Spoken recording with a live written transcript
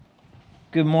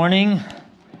Good morning.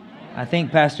 I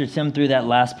think Pastor Tim threw that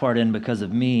last part in because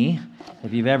of me.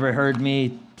 If you've ever heard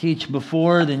me teach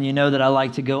before, then you know that I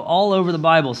like to go all over the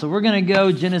Bible. So we're going to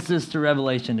go Genesis to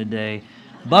Revelation today.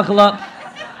 Buckle up.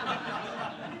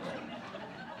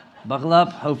 Buckle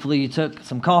up. Hopefully you took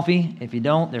some coffee. If you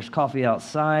don't, there's coffee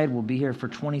outside. We'll be here for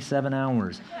 27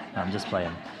 hours. No, I'm just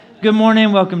playing. Good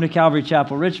morning. Welcome to Calvary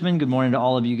Chapel, Richmond. Good morning to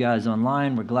all of you guys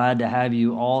online. We're glad to have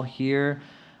you all here.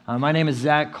 My name is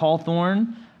Zach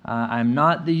Cawthorn. I'm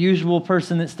not the usual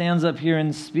person that stands up here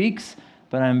and speaks,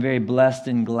 but I'm very blessed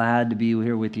and glad to be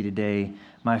here with you today.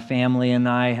 My family and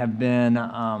I have been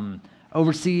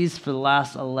overseas for the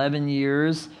last 11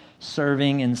 years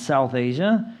serving in South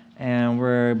Asia, and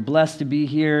we're blessed to be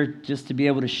here just to be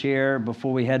able to share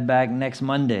before we head back next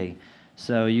Monday.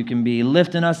 So you can be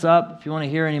lifting us up. If you want to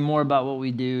hear any more about what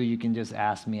we do, you can just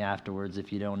ask me afterwards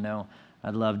if you don't know.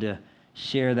 I'd love to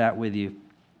share that with you.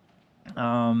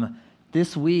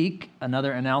 This week,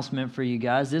 another announcement for you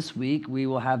guys. This week, we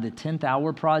will have the 10th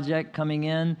Hour Project coming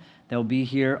in. They'll be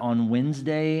here on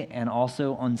Wednesday and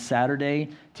also on Saturday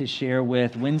to share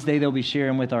with. Wednesday, they'll be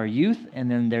sharing with our youth, and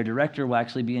then their director will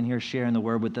actually be in here sharing the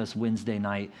word with us Wednesday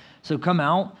night. So come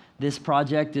out. This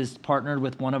project is partnered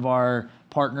with one of our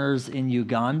partners in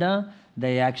Uganda.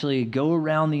 They actually go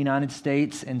around the United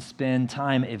States and spend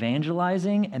time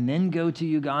evangelizing and then go to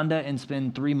Uganda and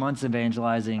spend 3 months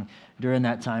evangelizing during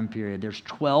that time period. There's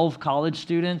 12 college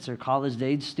students or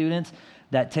college-age students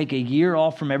that take a year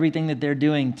off from everything that they're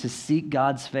doing to seek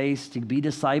God's face, to be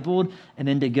discipled, and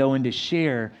then to go and to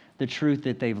share the truth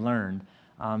that they've learned.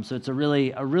 So it's a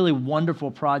really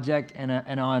wonderful project,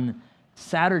 and on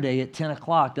Saturday at 10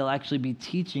 o'clock, they'll actually be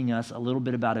teaching us a little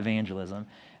bit about evangelism.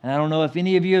 And I don't know if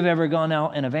any of you have ever gone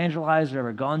out and evangelized or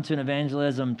ever gone to an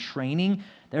evangelism training.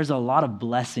 There's a lot of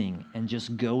blessing in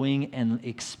just going and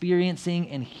experiencing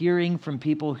and hearing from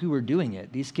people who are doing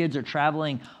it. These kids are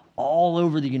traveling all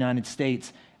over the United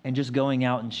States and just going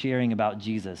out and sharing about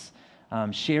Jesus,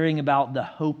 sharing about the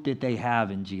hope that they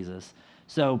have in Jesus.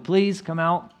 So please come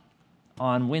out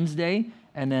on Wednesday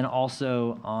and then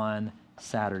also on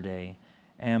Saturday.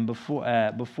 And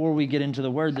before we get into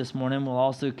the word this morning, we'll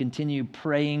also continue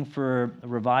praying for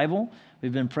revival.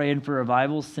 We've been praying for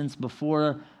revival since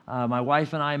before my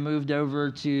wife and I moved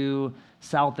over to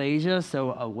South Asia,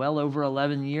 so well over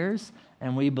 11 years.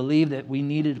 And we believe that we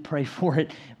needed to pray for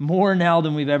it more now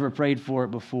than we've ever prayed for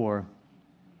it before.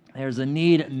 There's a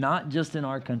need not just in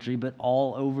our country, but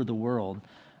all over the world.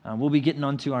 We'll be getting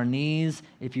onto our knees.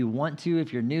 If you want to,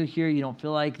 if you're new here, you don't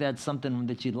feel like that's something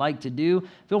that you'd like to do,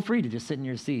 feel free to just sit in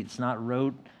your seat. It's not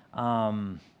rote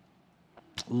law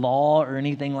or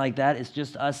anything like that. It's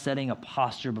just us setting a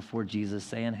posture before Jesus,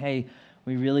 saying, hey,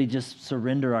 we really just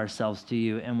surrender ourselves to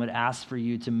you and would ask for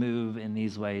you to move in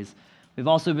these ways. We've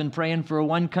also been praying for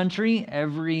one country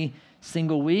every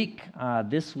single week.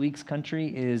 This week's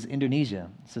country is Indonesia.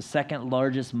 It's the second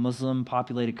largest Muslim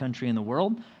populated country in the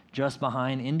world, just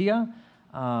behind India,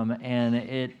 and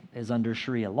it is under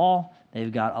Sharia law.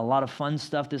 They've got a lot of fun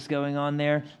stuff that's going on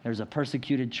there. There's a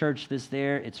persecuted church that's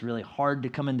there. It's really hard to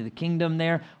come into the kingdom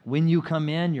there. When you come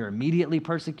in, you're immediately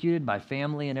persecuted by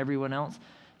family and everyone else.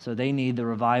 So they need the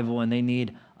revival, and they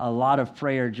need a lot of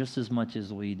prayer just as much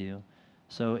as we do.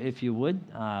 So if you would,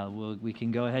 we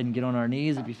can go ahead and get on our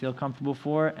knees if you feel comfortable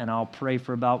for it, and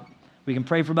we can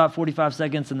pray for about 45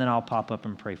 seconds, and then I'll pop up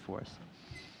and pray for us.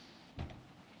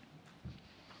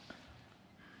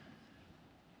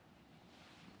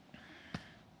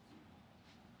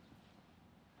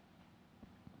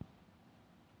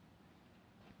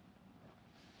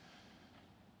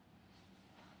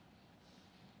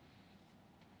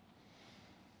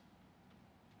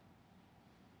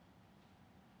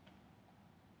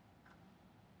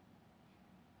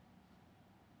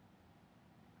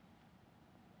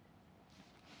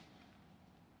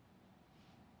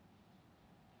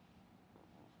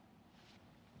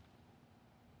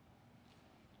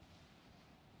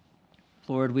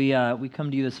 Lord, we come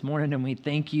to you this morning and we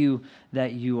thank you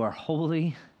that you are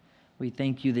holy. We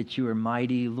thank you that you are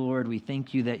mighty, Lord. We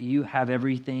thank you that you have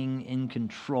everything in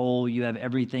control. You have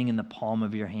everything in the palm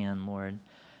of your hand, Lord.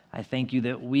 I thank you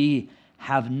that we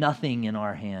have nothing in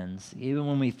our hands, even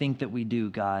when we think that we do,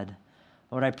 God.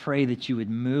 Lord, I pray that you would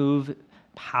move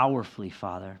powerfully,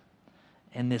 Father,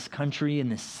 in this country, in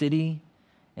this city,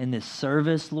 in this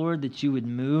service, Lord, that you would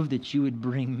move, that you would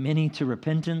bring many to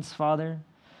repentance, Father,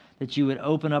 that you would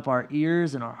open up our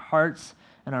ears and our hearts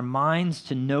and our minds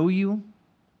to know you,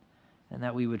 and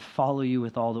that we would follow you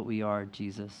with all that we are,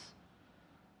 Jesus.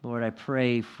 Lord, I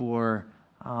pray for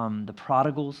the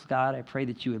prodigals, God. I pray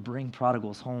that you would bring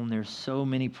prodigals home. There's so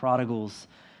many prodigals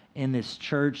in this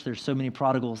church. There's so many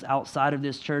prodigals outside of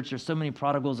this church. There's so many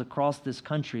prodigals across this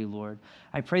country, Lord.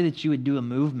 I pray that you would do a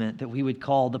movement that we would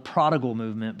call the prodigal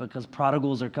movement, because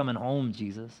prodigals are coming home,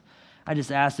 Jesus. I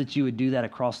just ask that you would do that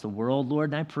across the world,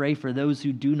 Lord. And I pray for those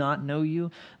who do not know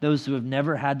you, those who have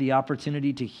never had the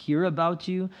opportunity to hear about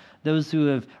you, those who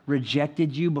have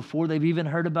rejected you before they've even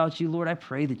heard about you, Lord. I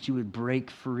pray that you would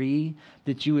break free,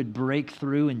 that you would break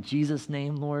through in Jesus'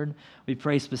 name, Lord. We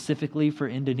pray specifically for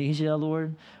Indonesia,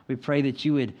 Lord. We pray that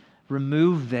you would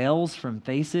remove veils from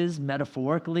faces,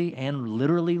 metaphorically and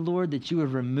literally, Lord, that you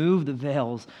would remove the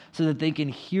veils so that they can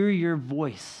hear your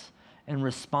voice and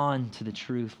respond to the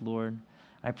truth, Lord.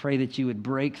 I pray that you would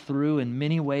break through in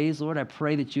many ways, Lord. I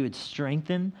pray that you would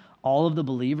strengthen all of the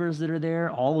believers that are there,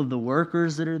 all of the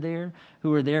workers that are there,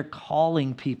 who are there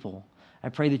calling people. I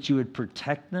pray that you would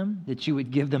protect them, that you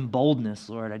would give them boldness,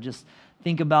 Lord. I just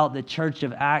think about the church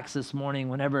of Acts this morning,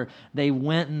 whenever they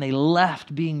went and they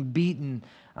left being beaten,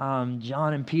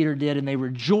 John and Peter did, and they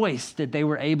rejoiced that they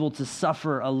were able to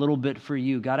suffer a little bit for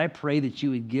you. God, I pray that you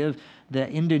would give the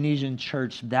Indonesian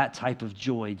church that type of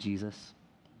joy, Jesus.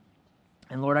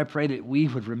 And Lord, I pray that we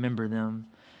would remember them,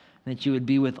 that you would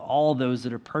be with all those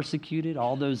that are persecuted,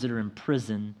 all those that are in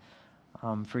prison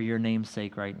for your name's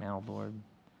sake right now, Lord.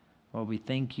 Lord, we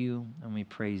thank you and we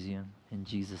praise you. In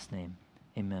Jesus' name,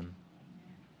 amen.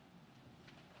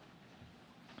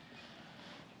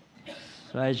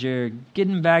 So as you're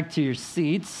getting back to your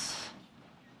seats,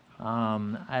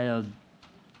 I'll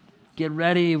get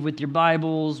ready with your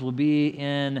Bibles. We'll be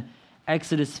in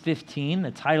Exodus 15.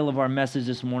 The title of our message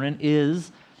this morning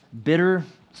is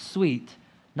Bittersweet.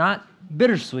 Not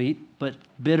bittersweet, but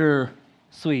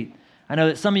bittersweet. I know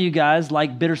that some of you guys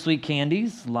like bittersweet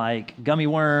candies, like gummy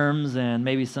worms and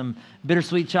maybe some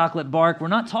bittersweet chocolate bark. We're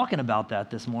not talking about that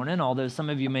this morning, although some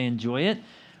of you may enjoy it.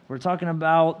 We're talking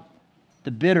about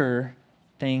the bitter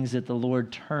things that the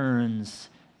Lord turns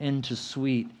into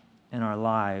sweet in our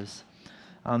lives.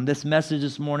 This message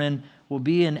this morning will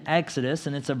be in Exodus,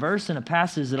 and it's a verse and a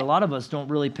passage that a lot of us don't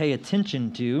really pay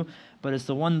attention to, but it's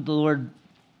the one the Lord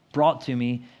brought to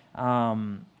me,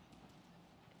 and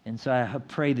so I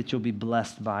pray that you'll be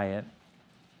blessed by it.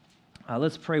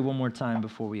 Let's pray one more time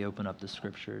before we open up the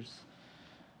scriptures.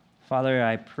 Father,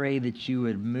 I pray that you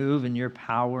would move in your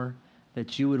power,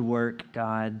 that you would work,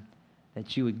 God,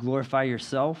 that you would glorify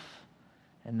yourself,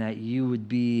 and that you would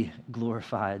be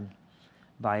glorified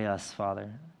by us, Father.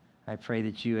 I pray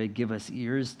that you would give us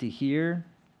ears to hear,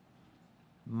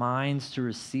 minds to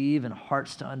receive, and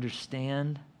hearts to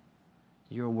understand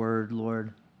your word,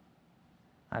 Lord.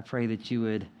 I pray that you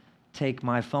would take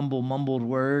my mumbled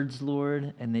words,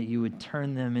 Lord, and that you would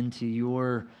turn them into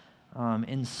your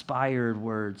inspired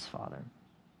words, Father.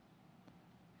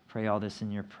 Pray all this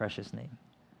in your precious name.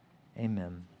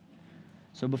 Amen.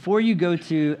 So before you go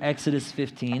to Exodus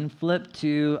 15, flip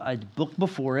to a book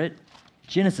before it,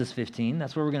 Genesis 15.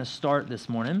 That's where we're going to start this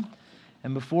morning.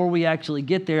 And before we actually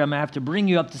get there, I'm going to have to bring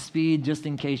you up to speed just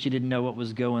in case you didn't know what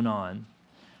was going on.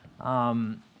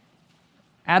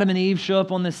 Adam and Eve show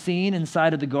up on the scene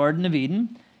inside of the Garden of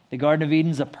Eden. The Garden of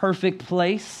Eden is a perfect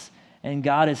place, and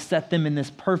God has set them in this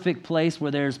perfect place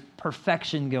where there's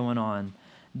perfection going on.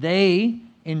 They,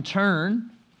 in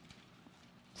turn,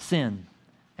 sin,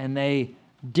 and they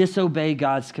disobey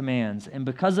God's commands. And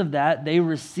because of that, they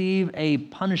receive a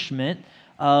punishment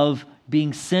of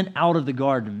being sent out of the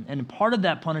garden. And part of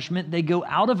that punishment, they go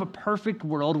out of a perfect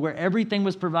world where everything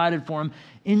was provided for them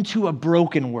into a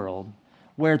broken world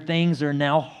where things are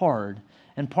now hard.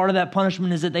 And part of that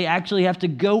punishment is that they actually have to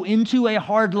go into a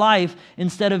hard life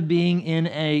instead of being in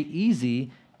a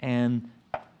easy and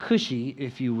cushy,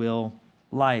 if you will,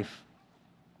 life.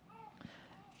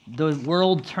 The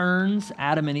world turns.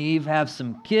 Adam and Eve have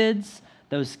some kids.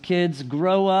 Those kids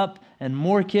grow up, and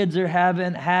more kids are had,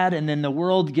 and then the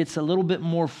world gets a little bit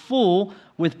more full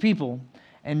with people.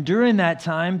 And during that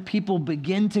time, people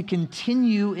begin to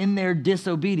continue in their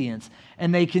disobedience,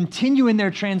 and they continue in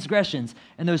their transgressions.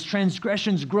 And those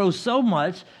transgressions grow so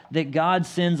much that God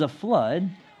sends a flood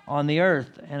on the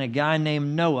earth, and a guy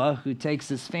named Noah who takes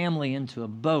his family into a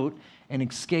boat and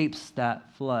escapes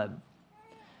that flood.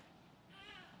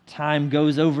 Time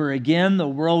goes over again. The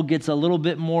world gets a little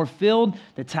bit more filled.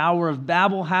 The Tower of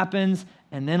Babel happens.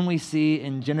 And then we see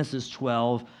in Genesis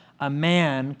 12, a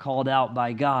man called out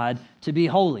by God to be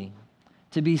holy,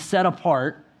 to be set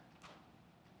apart,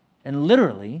 and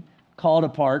literally called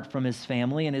apart from his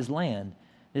family and his land.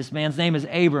 This man's name is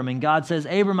Abram, and God says,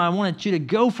 Abram, I want you to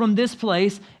go from this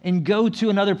place and go to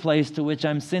another place to which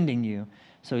I'm sending you.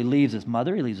 So he leaves his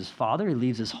mother, he leaves his father, he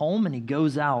leaves his home, and he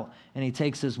goes out, and he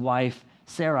takes his wife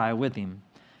Sarai with him.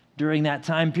 During that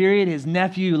time period, his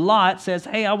nephew Lot says,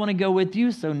 hey, I want to go with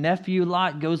you. So nephew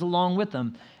Lot goes along with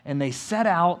them, and they set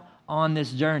out on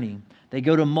this journey. They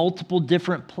go to multiple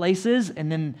different places,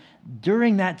 and then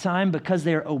during that time, because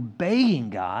they're obeying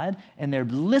God and they're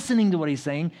listening to what he's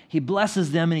saying, he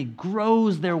blesses them and he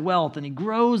grows their wealth and he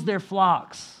grows their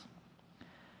flocks.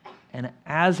 And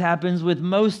as happens with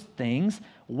most things,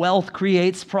 wealth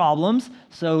creates problems.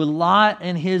 So Lot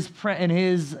and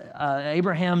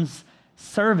Abraham's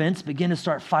servants begin to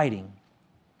start fighting.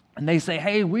 And they say,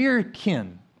 hey, we're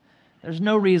kin. There's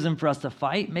no reason for us to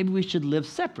fight. Maybe we should live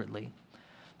separately.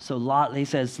 So Lot, he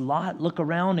says, Lot, look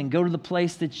around and go to the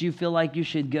place that you feel like you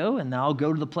should go, and I'll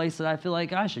go to the place that I feel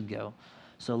like I should go.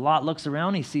 So Lot looks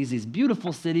around, he sees these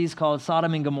beautiful cities called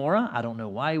Sodom and Gomorrah. I don't know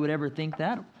why he would ever think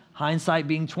that. Hindsight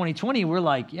being 2020, we're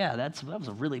like, yeah, that was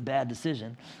a really bad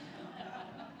decision.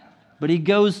 But he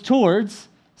goes towards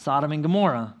Sodom and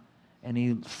Gomorrah, and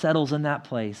he settles in that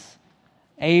place.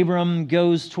 Abram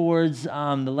goes towards the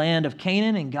land of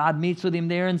Canaan, and God meets with him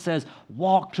there and says,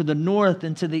 walk to the north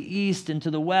and to the east and to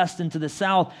the west and to the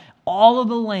south. All of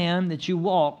the land that you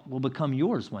walk will become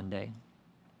yours one day.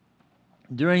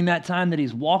 During that time that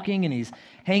he's walking and he's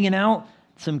hanging out,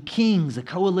 some kings, a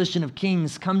coalition of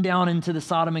kings, come down into the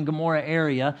Sodom and Gomorrah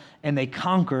area, and they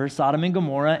conquer Sodom and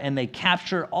Gomorrah, and they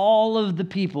capture all of the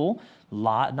people.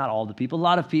 Lot, not all the people, a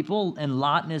lot of people, and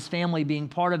Lot and his family being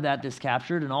part of that is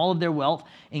captured, and all of their wealth,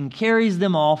 and carries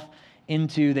them off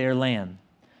into their land.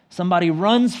 Somebody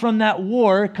runs from that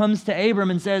war, comes to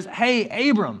Abram and says, hey,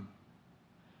 Abram,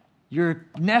 your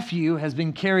nephew has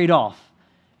been carried off.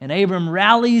 And Abram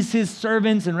rallies his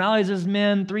servants and rallies his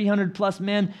men, 300 plus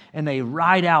men, and they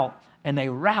ride out and they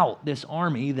rout this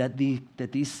army that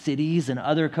these cities and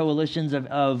other coalitions of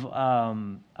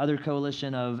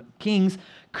kings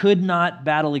could not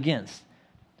battle against.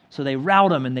 So they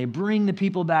rout them and they bring the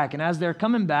people back. And as they're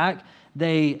coming back,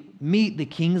 they meet the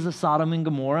kings of Sodom and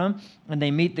Gomorrah, and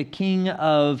they meet the king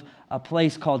of a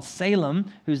place called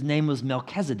Salem, whose name was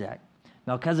Melchizedek.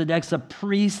 Melchizedek's a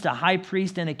priest, a high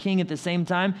priest, and a king at the same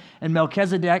time. And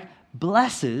Melchizedek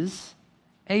blesses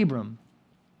Abram.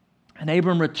 And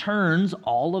Abram returns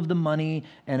all of the money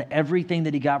and everything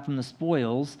that he got from the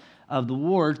spoils of the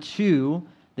war to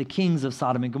the kings of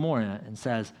Sodom and Gomorrah and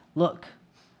says, look,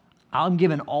 I'm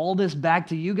giving all this back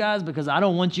to you guys because I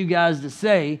don't want you guys to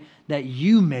say that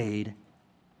you made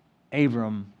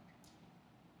Abram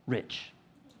rich.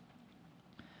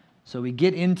 So we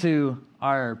get into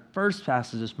our first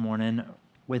passage this morning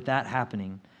with that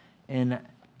happening. In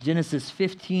Genesis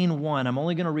 15:1, I'm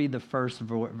only going to read the first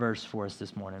verse for us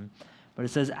this morning. But it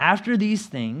says, after these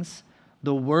things,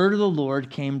 the word of the Lord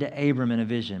came to Abram in a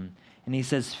vision. And he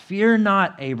says, fear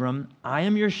not, Abram, I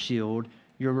am your shield.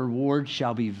 Your reward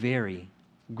shall be very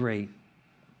great.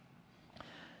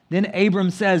 Then Abram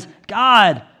says,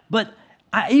 God, but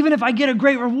even if I get a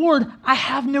great reward, I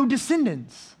have no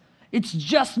descendants. It's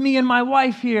just me and my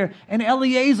wife here, and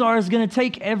Eleazar is going to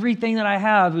take everything that I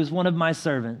have, who's one of my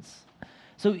servants.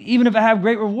 So even if I have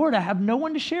great reward, I have no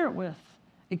one to share it with.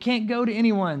 It can't go to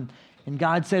anyone. And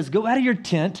God says, go out of your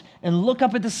tent and look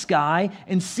up at the sky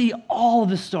and see all of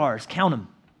the stars. Count them.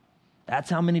 That's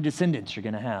how many descendants you're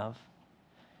going to have.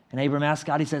 And Abram asks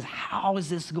God, he says, how is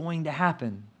this going to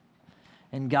happen?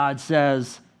 And God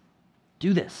says,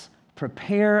 do this.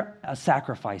 Prepare a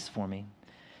sacrifice for me.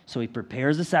 So he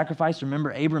prepares a sacrifice.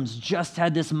 Remember, Abram's just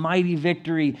had this mighty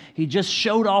victory. He just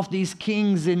showed off these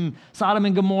kings in Sodom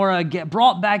and Gomorrah,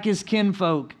 brought back his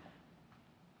kinfolk.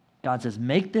 God says,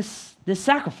 make this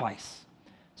sacrifice.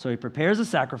 So he prepares a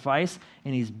sacrifice,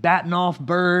 and he's batting off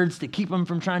birds to keep them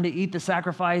from trying to eat the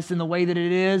sacrifice in the way that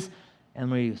it is.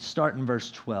 And we start in verse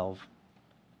 12,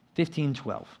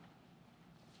 15:12.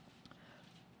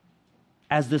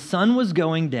 As the sun was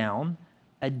going down,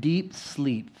 a deep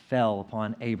sleep fell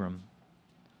upon Abram.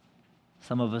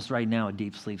 Some of us right now, a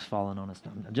deep sleep's fallen on us.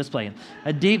 No, I'm just playing.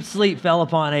 A deep sleep fell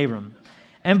upon Abram.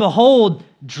 And behold,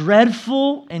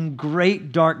 dreadful and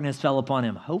great darkness fell upon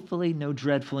him. Hopefully no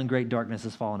dreadful and great darkness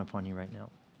has fallen upon you right now.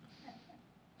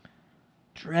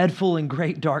 Dreadful and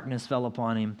great darkness fell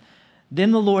upon him.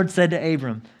 Then the Lord said to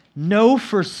Abram, know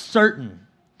for certain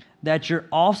that your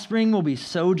offspring will be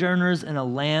sojourners in a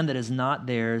land that is not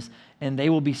theirs, and they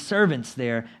will be servants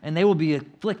there, and they will be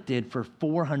afflicted for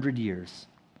 400 years.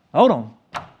 Hold on.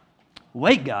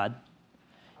 Wait, God.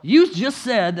 You just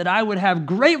said that I would have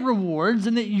great rewards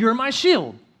and that you're my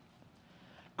shield.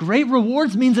 Great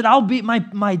rewards means that I'll be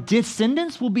my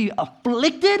descendants will be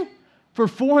afflicted for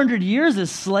 400 years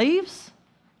as slaves?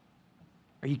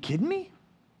 Are you kidding me?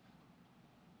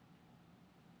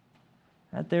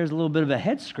 That there's a little bit of a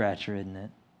head scratcher, isn't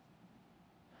it?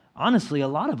 honestly, a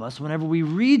lot of us, whenever we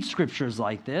read scriptures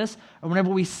like this, or whenever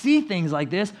we see things like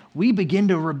this, we begin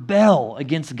to rebel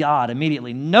against God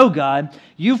immediately. No, God,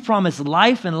 you've promised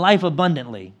life and life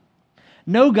abundantly.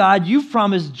 No, God, you've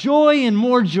promised joy and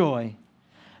more joy.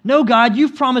 No, God,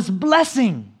 you've promised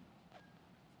blessing.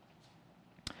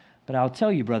 But I'll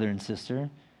tell you, brother and sister,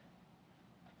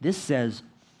 this says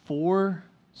for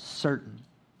certain.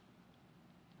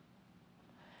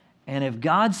 And if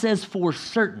God says for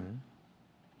certain,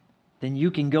 then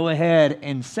you can go ahead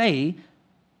and say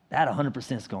that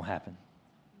 100% is going to happen.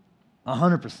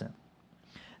 100%.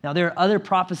 Now, there are other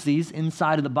prophecies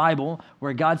inside of the Bible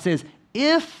where God says,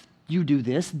 if you do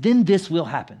this, then this will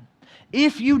happen.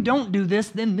 If you don't do this,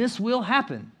 then this will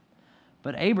happen.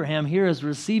 But Abraham here is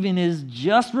receiving his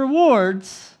just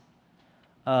rewards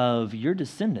of your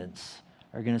descendants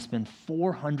are going to spend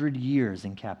 400 years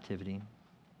in captivity.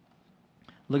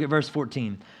 Look at verse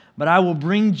 14. But I will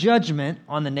bring judgment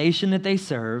on the nation that they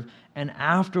serve, and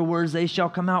afterwards they shall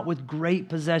come out with great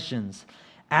possessions.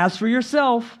 As for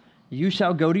yourself, you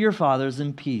shall go to your fathers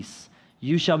in peace.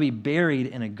 You shall be buried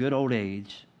in a good old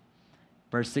age.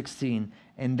 Verse 16.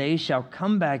 And they shall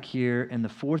come back here in the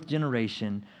fourth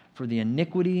generation, for the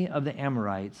iniquity of the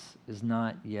Amorites is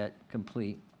not yet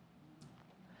complete.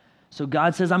 So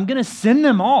God says, I'm going to send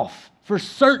them off for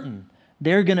certain.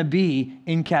 They're going to be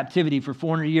in captivity for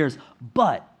 400 years.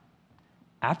 But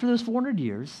after those 400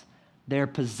 years, their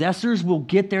possessors will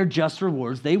get their just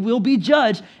rewards. They will be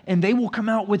judged, and they will come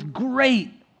out with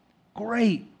great,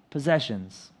 great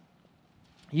possessions.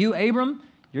 You, Abram,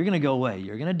 you're going to go away.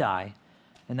 You're going to die,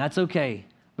 and that's okay.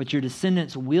 But your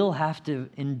descendants will have to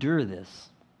endure this.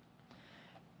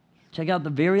 Check out the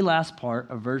very last part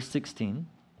of verse 16.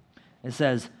 It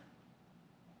says,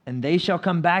 and they shall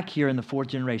come back here in the fourth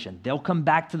generation. They'll come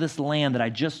back to this land that I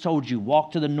just told you.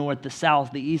 Walk to the north, the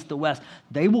south, the east, the west.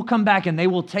 They will come back and they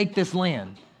will take this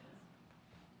land.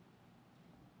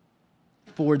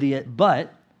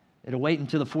 But it'll wait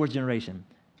until the fourth generation.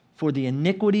 For the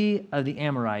iniquity of the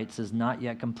Amorites is not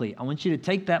yet complete. I want you to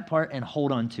take that part and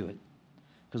hold on to it,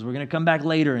 because we're going to come back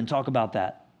later and talk about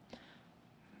that.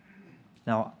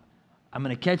 Now, I'm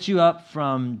going to catch you up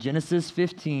from Genesis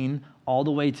 15 all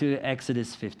the way to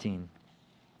Exodus 15.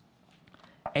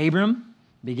 Abram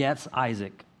begets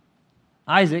Isaac.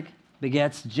 Isaac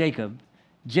begets Jacob.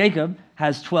 Jacob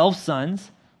has 12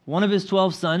 sons. One of his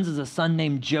 12 sons is a son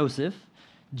named Joseph.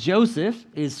 Joseph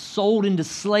is sold into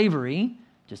slavery,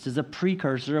 just as a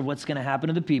precursor of what's going to happen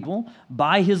to the people,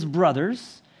 by his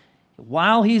brothers.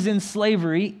 While he's in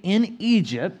slavery in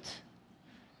Egypt,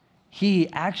 he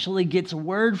actually gets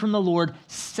word from the Lord,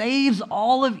 saves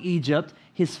all of Egypt.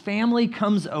 His family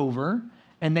comes over,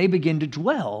 and they begin to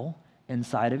dwell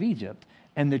inside of Egypt.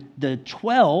 And the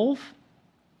 12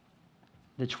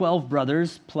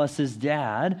 brothers plus his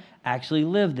dad actually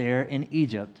live there in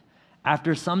Egypt.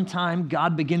 After some time,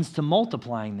 God begins to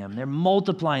multiplying them. They're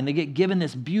multiplying. They get given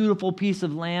this beautiful piece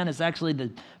of land. It's actually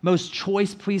the most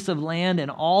choice piece of land in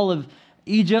all of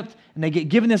Egypt. And they get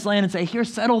given this land and say, here,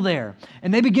 settle there.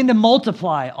 And they begin to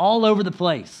multiply all over the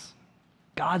place.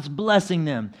 God's blessing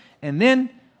them. And then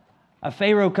a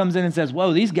Pharaoh comes in and says,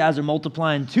 whoa, these guys are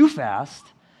multiplying too fast.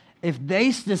 If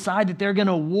they decide that they're going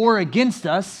to war against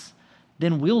us,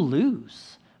 then we'll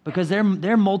lose, because they're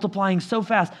multiplying so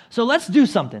fast. So let's do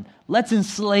something. Let's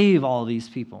enslave all these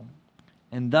people.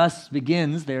 And thus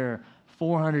begins their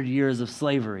 400 years of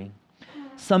slavery.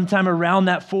 Sometime around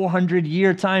that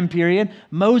 400-year time period,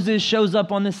 Moses shows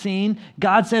up on the scene.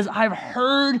 God says, I've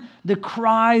heard the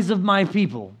cries of my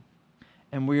people,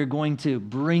 and we are going to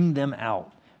bring them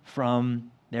out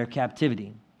from their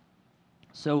captivity.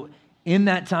 So in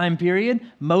that time period,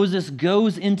 Moses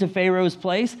goes into Pharaoh's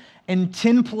place, and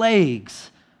 10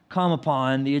 plagues come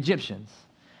upon the Egyptians.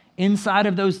 Inside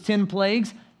of those 10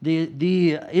 plagues,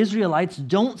 the Israelites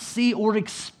don't see or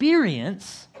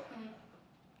experience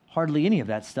hardly any of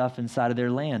that stuff inside of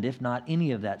their land, if not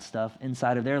any of that stuff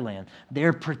inside of their land.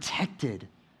 They're protected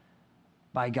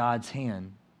by God's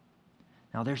hand.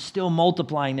 Now, they're still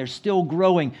multiplying. They're still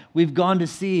growing. We've gone to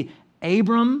see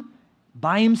Abram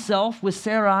by himself with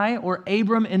Sarai, or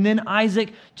Abram and then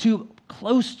Isaac, to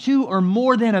close to or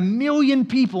more than 1 million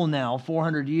people now,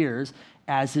 400 years,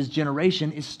 as his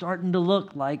generation is starting to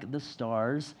look like the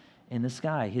stars in the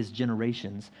sky. His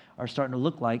generations are starting to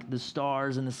look like the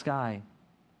stars in the sky.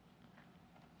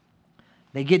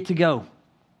 They get to go.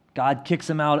 God kicks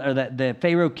them out, or the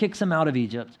Pharaoh kicks them out of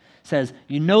Egypt, says,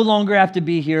 you no longer have to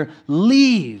be here.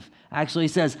 Leave. Actually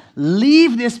says,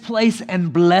 leave this place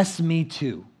and bless me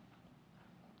too.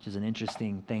 Which is an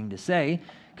interesting thing to say,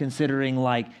 considering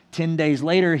like 10 days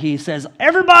later, he says,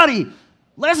 everybody,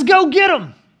 let's go get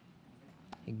them.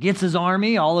 He gets his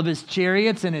army, all of his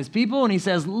chariots and his people, and he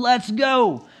says, let's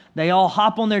go. They all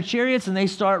hop on their chariots and they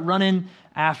start running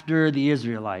after the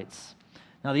Israelites.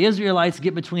 Now, the Israelites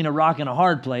get between a rock and a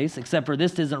hard place, except for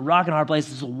this isn't a rock and a hard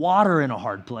place, it's water in a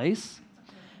hard place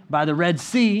by the Red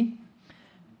Sea,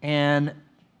 and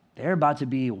they're about to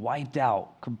be wiped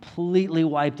out, completely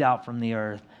wiped out from the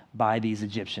earth by these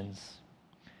Egyptians.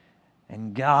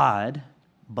 And God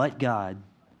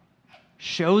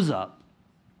shows up.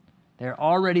 They're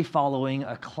already following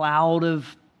a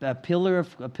pillar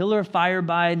of fire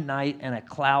by night and a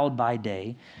cloud by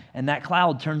day. And that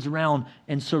cloud turns around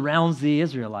and surrounds the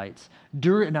Israelites.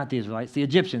 The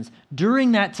Egyptians.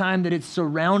 During that time that it's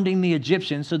surrounding the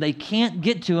Egyptians so they can't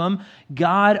get to them,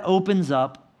 God opens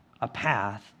up a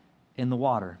path in the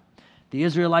water. The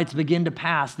Israelites begin to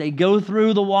pass. They go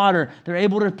through the water. They're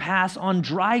able to pass on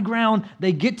dry ground.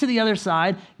 They get to the other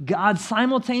side. God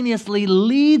simultaneously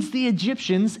leads the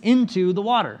Egyptians into the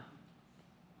water.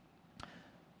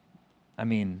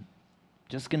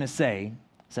 Just going to say,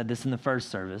 said this in the first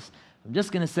service, I'm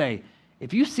just going to say,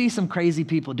 if you see some crazy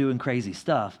people doing crazy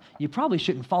stuff, you probably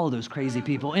shouldn't follow those crazy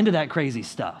people into that crazy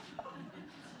stuff.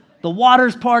 The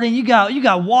water's parting, you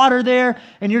got water there,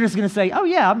 and you're just going to say, oh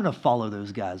yeah, I'm going to follow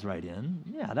those guys right in.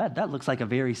 Yeah, that looks like a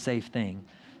very safe thing.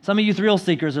 Some of you thrill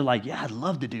seekers are like, yeah, I'd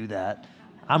love to do that.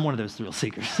 I'm one of those thrill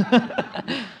seekers.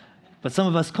 But some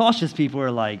of us cautious people are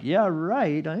like, yeah,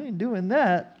 right, I ain't doing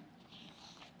that.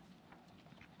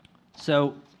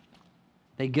 So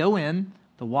they go in,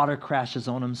 the water crashes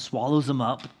on them, swallows them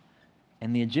up,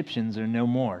 and the Egyptians are no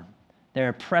more. Their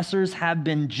oppressors have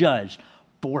been judged.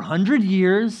 400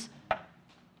 years,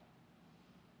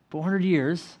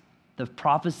 the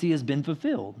prophecy has been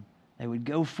fulfilled. They would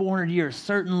go 400 years,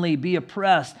 certainly be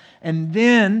oppressed. And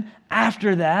then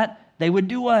after that, they would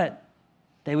do what?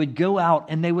 They would go out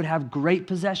and they would have great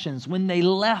possessions. When they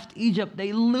left Egypt,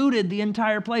 they looted the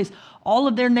entire place. All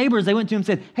of their neighbors, they went to him and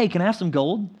said, hey, can I have some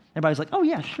gold? Everybody's like, oh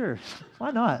yeah, sure.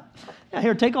 Why not? Yeah,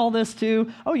 here, take all this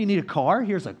too. Oh, you need a car?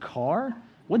 Here's a car.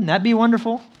 Wouldn't that be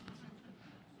wonderful?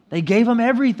 They gave them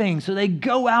everything. So they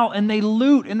go out and they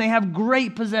loot and they have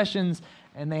great possessions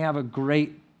and they have a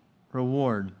great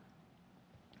reward.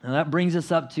 Now that brings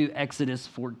us up to Exodus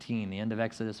 14, the end of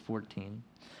Exodus 14.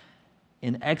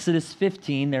 In Exodus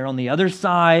 15, they're on the other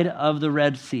side of the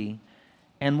Red Sea.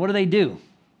 And what do?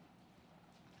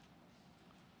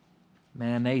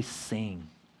 Man, they sing.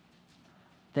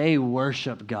 They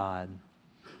worship God.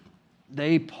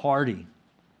 They party.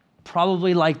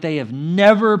 Probably like they have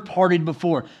never partied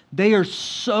before. They are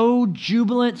so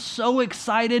jubilant, so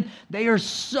excited. They are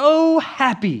so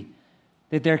happy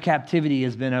that their captivity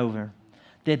has been over.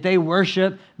 That they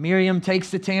worship. Miriam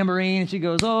takes the tambourine and she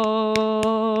goes,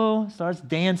 oh, starts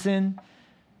dancing.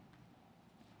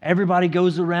 Everybody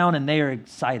goes around and they are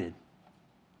excited.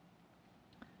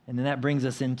 And then that brings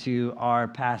us into our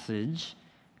passage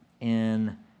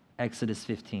in Exodus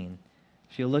 15.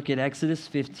 If you look at Exodus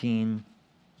 15,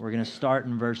 we're going to start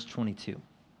in verse 22.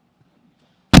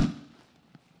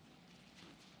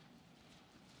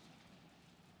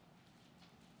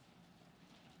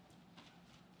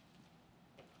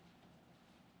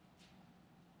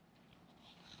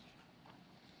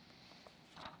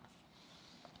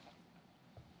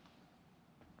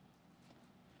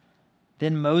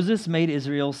 Then Moses made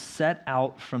Israel set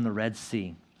out from the Red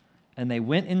Sea, and they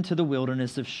went into the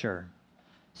wilderness of Shur.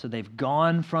 So they've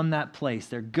gone from that place.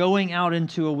 They're going out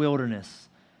into a wilderness.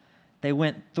 They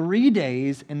went 3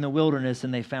 days in the wilderness,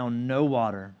 and they found no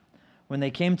water. When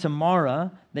they came to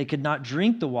Marah, they could not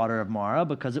drink the water of Marah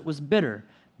because it was bitter.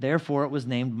 Therefore it was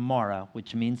named Marah,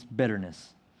 which means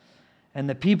bitterness. And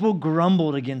the people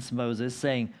grumbled against Moses,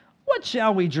 saying, what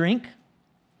shall we drink?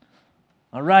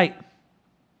 All right.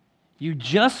 You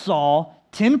just saw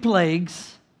 10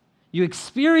 plagues. You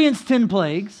experienced 10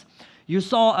 plagues. You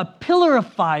saw a pillar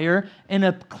of fire and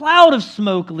a cloud of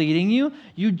smoke leading you.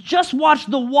 You just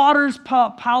watched the waters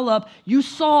pile up. You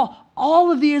saw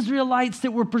all of the Israelites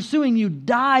that were pursuing you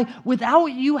die without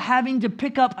you having to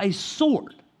pick up a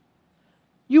sword.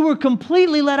 You were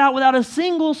completely let out without a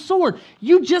single sword.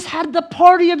 You just had the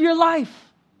party of your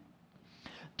life.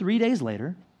 3 days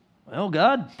later, well,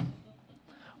 God,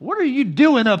 what are you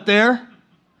doing up there?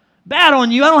 Bad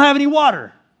on you, I don't have any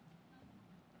water.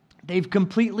 They've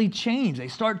completely changed. They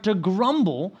start to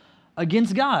grumble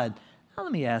against God. Now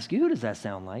let me ask you, who does that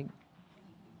sound like?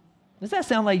 Does that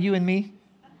sound like you and me?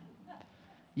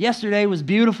 Yesterday was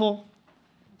beautiful.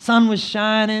 Sun was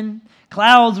shining.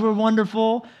 Clouds were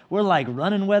wonderful. We're like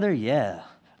running weather, yeah.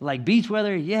 Like beach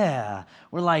weather, yeah.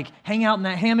 We're like hang out in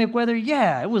that hammock weather,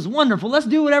 yeah. It was wonderful. Let's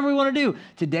do whatever we want to do.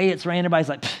 Today it's raining. Everybody's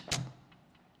like,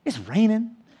 it's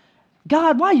raining.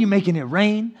 God, why are you making it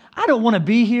rain? I don't want to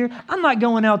be here. I'm not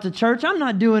going out to church. I'm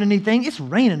not doing anything. It's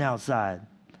raining outside.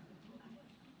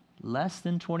 Less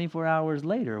than 24 hours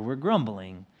later, we're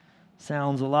grumbling.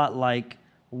 Sounds a lot like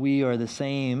we are the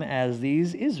same as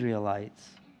these Israelites.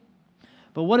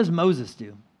 But what does Moses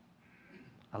do?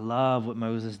 I love what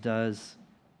Moses does.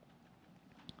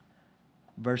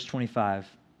 Verse 25.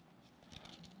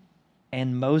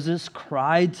 And Moses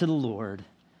cried to the Lord,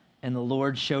 and the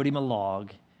Lord showed him a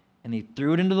log, and he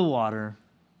threw it into the water,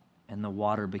 and the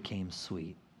water became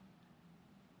sweet.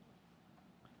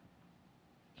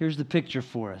 Here's the picture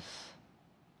for us.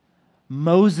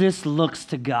 Moses looks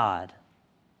to God.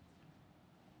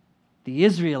 The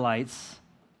Israelites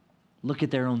look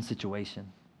at their own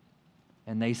situation,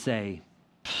 and they say,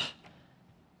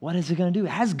 what is it going to do?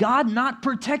 Has God not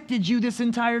protected you this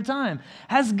entire time?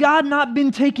 Has God not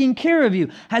been taking care of you?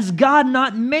 Has God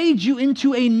not made you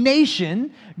into a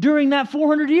nation during that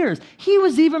 400 years? He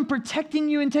was even protecting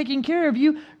you and taking care of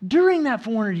you during that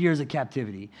 400 years of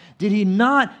captivity. Did he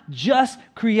not just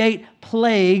create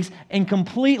plagues and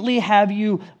completely have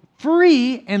you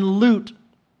free and loot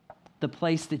the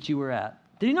place that you were at?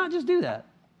 Did he not just do that?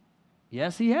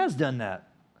 Yes, he has done that.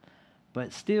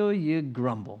 But still you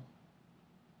grumble.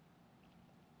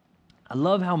 I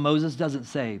love how Moses doesn't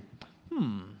say,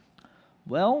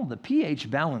 well, the pH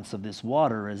balance of this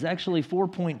water is actually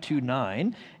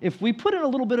 4.29. If we put in a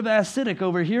little bit of acidic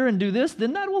over here and do this,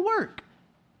 then that will work.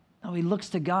 No, he looks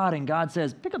to God, and God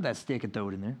says, pick up that stick and throw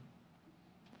it in there.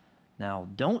 Now,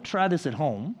 don't try this at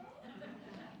home.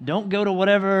 Don't go to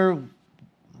whatever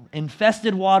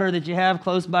infested water that you have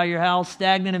close by your house,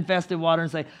 stagnant, infested water, and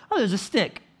say, oh, there's a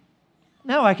stick.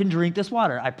 Now I can drink this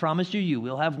water. I promise you, you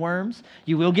will have worms.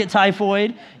 You will get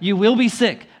typhoid. You will be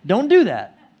sick. Don't do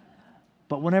that.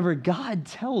 But whenever God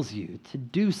tells you to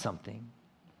do something,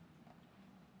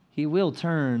 he will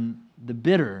turn the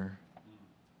bitter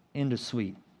into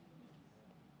sweet.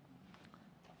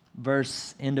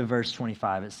 End of verse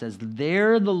 25, it says,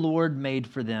 there the Lord made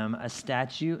for them a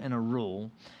statute and a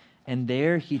rule, and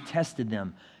there he tested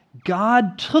them.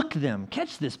 God took them,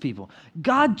 catch this, people.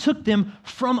 God took them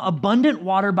from abundant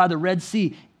water by the Red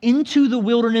Sea into the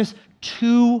wilderness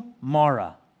to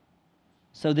Marah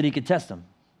so that he could test them.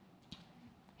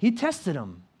 He tested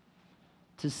them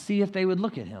to see if they would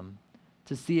look at him,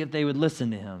 to see if they would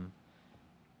listen to him.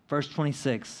 Verse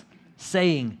 26,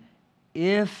 saying,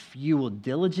 if you will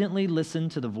diligently listen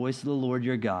to the voice of the Lord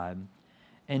your God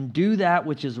and do that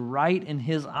which is right in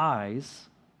his eyes,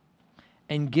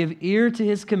 and give ear to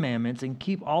his commandments and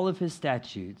keep all of his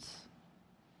statutes,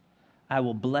 I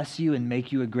will bless you and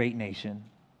make you a great nation.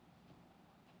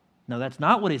 No, that's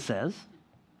not what it says.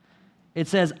 It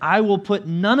says, I will put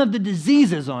none of the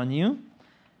diseases on you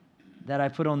that I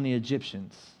put on the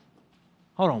Egyptians.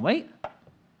 Hold on, wait.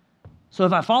 So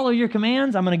if I follow your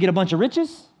commands, I'm going to get a bunch of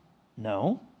riches?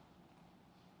 No.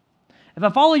 If I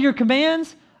follow your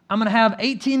commands, I'm going to have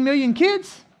 18 million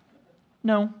kids?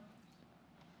 No.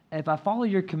 If I follow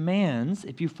your commands,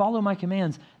 if you follow my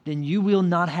commands, then you will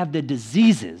not have the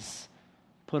diseases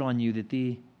put on you that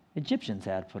the Egyptians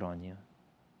had put on you.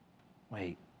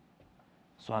 Wait,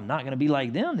 so I'm not going to be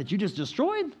like them that you just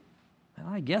destroyed?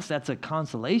 Well, I guess that's a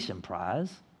consolation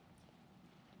prize.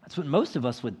 That's what most of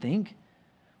us would think.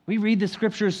 We read the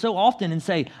scriptures so often and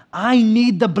say, I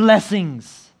need the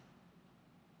blessings.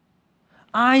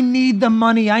 I need the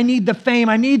money. I need the fame.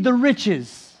 I need the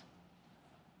riches.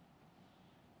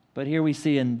 But here we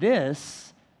see in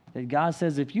this that God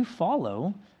says if you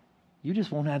follow, you just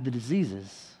won't have the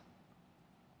diseases.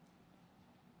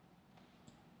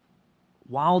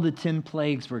 While the 10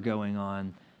 plagues were going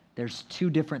on, there's two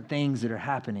different things that are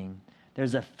happening.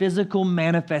 There's a physical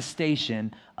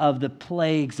manifestation of the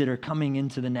plagues that are coming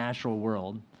into the natural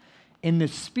world. In the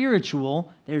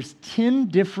spiritual, there's 10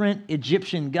 different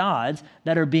Egyptian gods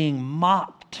that are being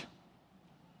mocked,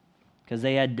 because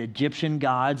they had Egyptian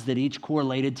gods that each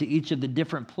correlated to each of the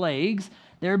different plagues.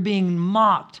 They're being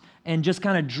mocked and just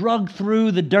kind of drugged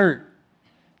through the dirt,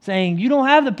 saying, you don't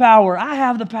have the power, I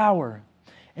have the power.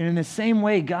 And in the same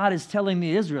way, God is telling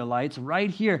the Israelites right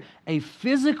here, a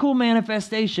physical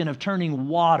manifestation of turning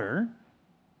water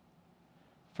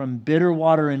from bitter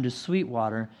water into sweet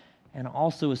water, and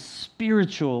also a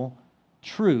spiritual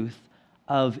truth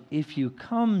of if you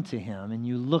come to him and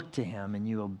you look to him and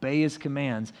you obey his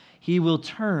commands, he will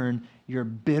turn your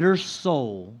bitter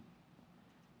soul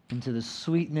into the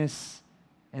sweetness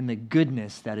and the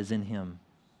goodness that is in him.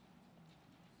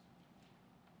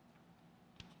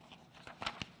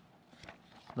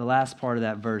 The last part of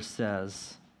that verse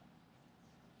says,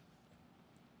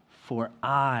 for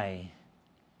I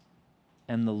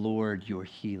am the Lord your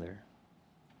healer.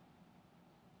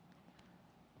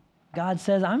 God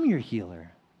says, I'm your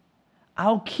healer.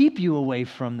 I'll keep you away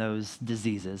from those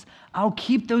diseases. I'll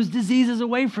keep those diseases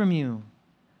away from you.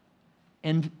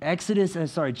 In Genesis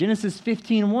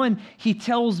 15:1, he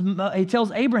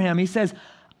tells Abraham, he says,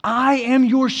 I am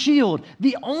your shield.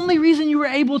 The only reason you were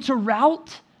able to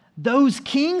rout those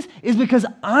kings is because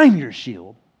I'm your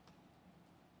shield.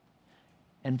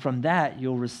 And from that,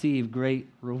 you'll receive great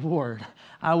reward.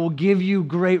 I will give you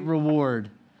great reward.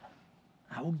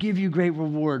 I will give you great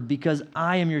reward because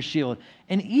I am your shield.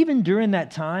 And even during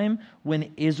that time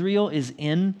when Israel is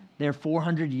in their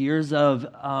 400 years of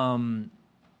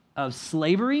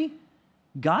slavery,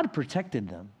 God protected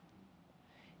them.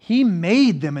 He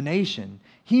made them a nation.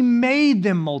 He made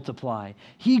them multiply.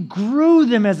 He grew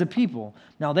them as a people.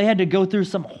 Now, they had to go through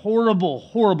some horrible,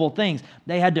 horrible things.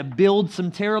 They had to build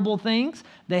some terrible things.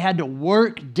 They had to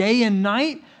work day and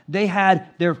night. They had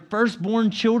their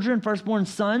firstborn children, firstborn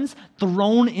sons,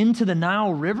 thrown into the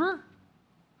Nile River.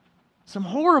 Some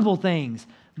horrible things.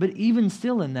 But even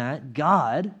still in that,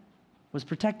 God was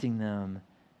protecting them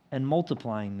and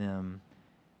multiplying them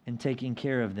and taking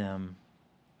care of them.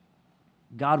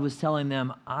 God was telling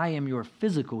them, I am your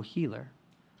physical healer.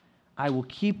 I will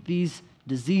keep these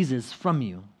diseases from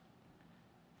you.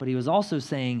 But he was also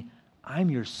saying, I'm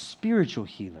your spiritual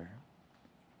healer.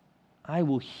 I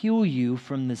will heal you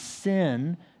from the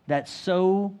sin that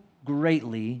so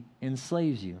greatly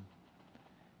enslaves you.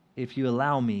 If you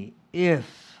allow me, if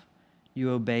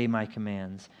you obey my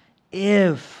commands,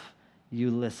 if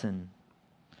you listen,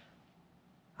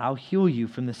 I'll heal you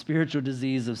from the spiritual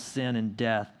disease of sin and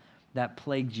death that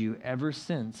plagued you ever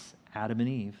since Adam and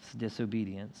Eve's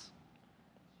disobedience.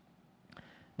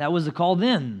 That was the call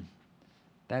then.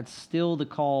 That's still the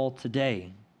call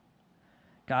today.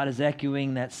 God is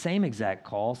echoing that same exact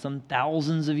call some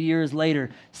thousands of years later,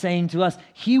 saying to us,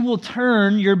 He will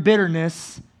turn your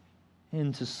bitterness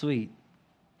into sweet.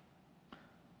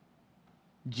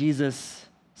 Jesus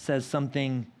says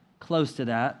something close to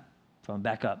that. So I'm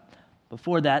back up.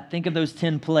 Before that, think of those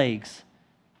 10 plagues.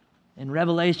 In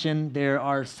Revelation, there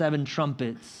are 7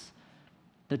 trumpets.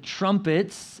 The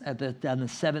trumpets, on the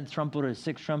 7th trumpet or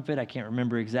 6th trumpet, I can't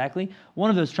remember exactly, one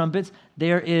of those trumpets,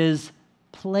 there is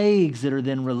plagues that are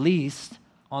then released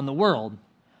on the world.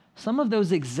 Some of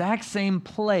those exact same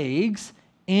plagues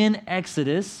in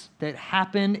Exodus that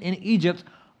happened in Egypt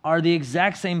are the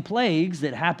exact same plagues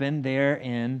that happened there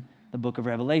in the book of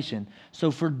Revelation.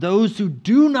 So for those who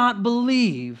do not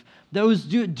believe, those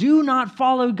who do not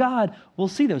follow God, will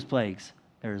see those plagues.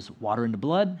 There's water into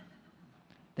blood.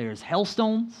 There's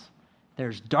hailstones.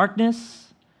 There's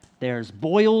darkness. There's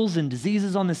boils and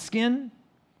diseases on the skin.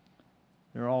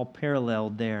 They're all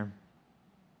paralleled there.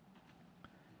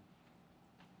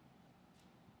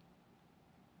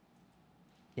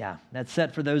 Yeah, that's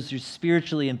set for those who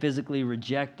spiritually and physically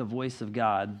reject the voice of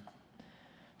God.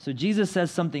 So Jesus says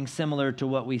something similar to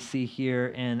what we see here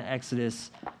in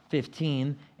Exodus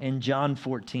 15 and John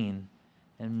 14.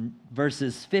 In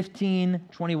verses 15,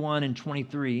 21, and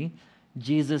 23,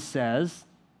 Jesus says,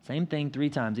 same thing 3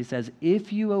 times. He says,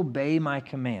 if you obey my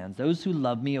commands, those who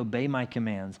love me obey my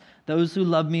commands. Those who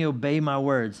love me obey my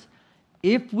words.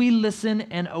 If we listen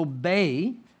and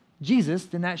obey Jesus,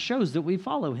 then that shows that we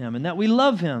follow him and that we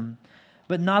love him.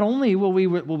 But not only will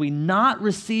we not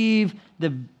receive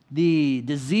the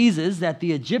diseases that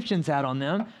the Egyptians had on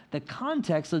them, the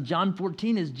context of John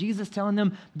 14 is Jesus telling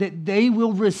them that they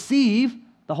will receive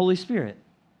the Holy Spirit.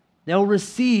 They'll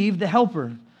receive the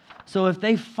Helper. So if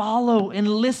they follow and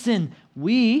listen,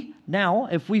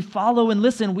 if we follow and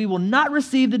listen, we will not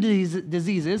receive the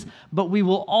diseases, but we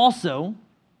will also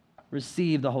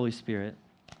receive the Holy Spirit.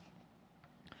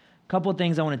 A couple of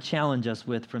things I want to challenge us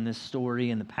with from this story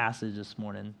and the passage this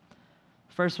morning.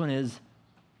 First one is,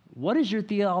 what is your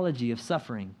theology of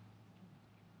suffering?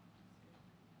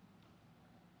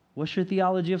 What's your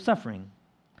theology of suffering?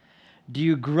 Do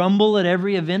you grumble at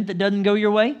every event that doesn't go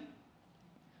your way?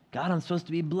 God, I'm supposed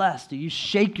to be blessed. Do you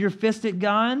shake your fist at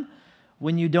God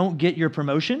when you don't get your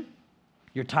promotion?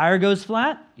 Your tire goes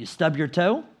flat? You stub your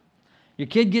toe? Your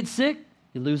kid gets sick?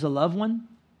 You lose a loved one?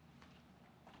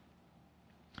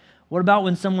 What about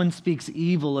when someone speaks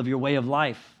evil of your way of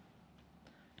life?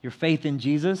 Your faith in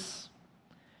Jesus?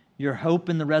 Your hope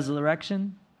in the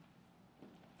resurrection?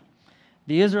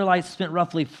 The Israelites spent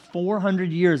roughly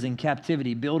 400 years in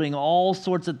captivity, building all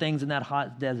sorts of things in that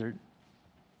hot desert.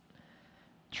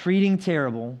 Treated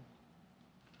terrible,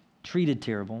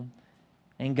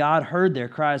 and God heard their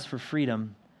cries for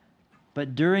freedom.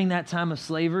 But during that time of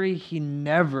slavery, he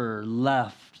never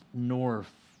left nor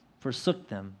forsook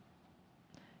them.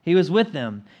 He was with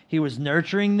them. He was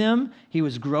nurturing them. He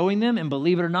was growing them, and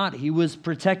believe it or not, he was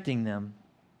protecting them.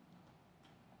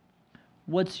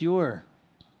 What's your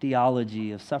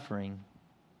theology of suffering?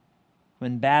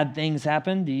 When bad things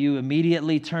happen, do you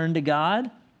immediately turn to God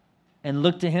and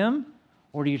look to Him?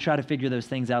 Or do you try to figure those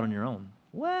things out on your own?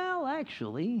 Well,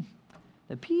 actually,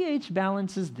 the pH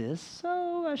balance is this,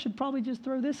 so I should probably just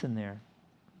throw this in there.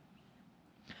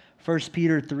 1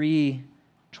 Peter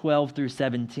 3:12 through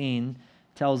 17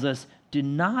 tells us, do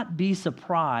not be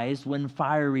surprised when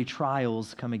fiery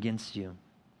trials come against you.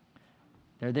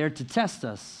 They're there to test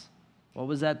us. What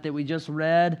was that we just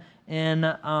read in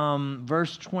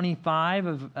verse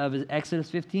 25 of Exodus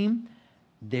 15?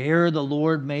 There the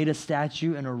Lord made a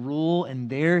statute and a rule, and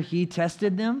there He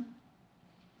tested them.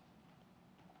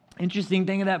 Interesting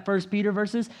thing of that 1 Peter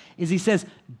verses is he says,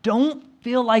 don't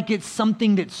feel like it's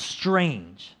something that's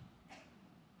strange.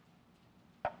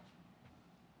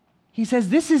 He says,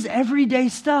 this is everyday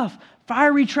stuff.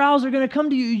 Fiery trials are going to come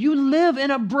to you. You live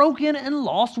in a broken and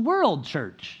lost world,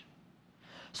 church.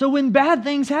 So when bad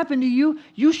things happen to you,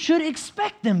 you should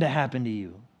expect them to happen to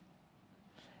you.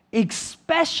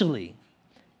 Especially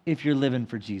if you're living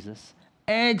for Jesus.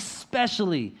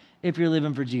 Especially if you're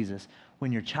living for Jesus.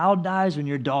 When your child dies, when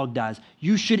your dog dies,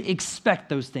 you should expect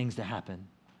those things to happen.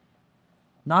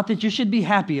 Not that you should be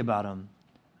happy about them.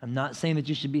 I'm not saying that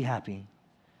you should be happy.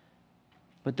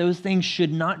 But those things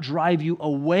should not drive you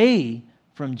away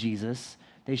from Jesus.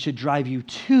 They should drive you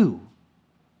to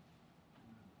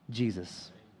Jesus.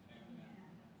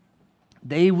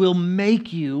 They will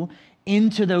make you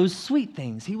into those sweet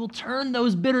things. He will turn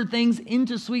those bitter things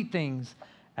into sweet things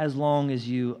as long as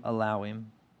you allow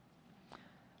Him.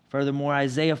 Furthermore,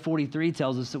 Isaiah 43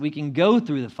 tells us that we can go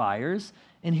through the fires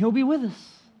and He'll be with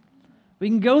us. We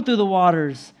can go through the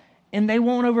waters and they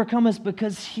won't overcome us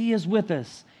because He is with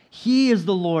us. He is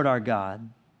the Lord our God.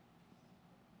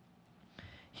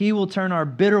 He will turn our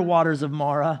bitter waters of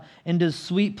Marah into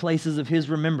sweet places of His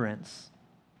remembrance.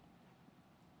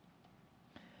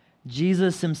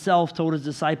 Jesus Himself told His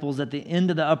disciples at the end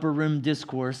of the upper room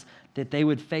discourse that they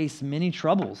would face many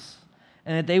troubles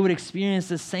and that they would experience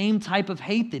the same type of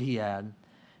hate that He had.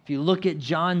 If you look at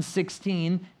John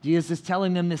 16, Jesus is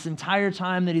telling them this entire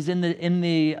time that He's in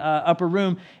the upper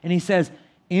room, and He says,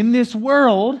 in this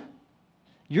world,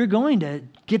 you're going to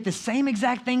get the same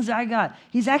exact things I got.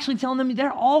 He's actually telling them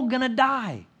they're all going to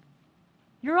die.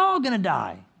 You're all going to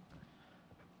die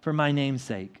for my name's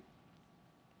sake.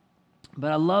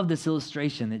 But I love this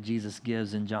illustration that Jesus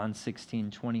gives in John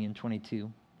 16, 20 and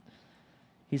 22.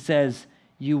 He says,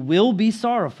 you will be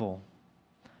sorrowful,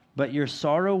 but your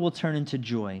sorrow will turn into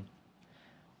joy.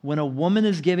 When a woman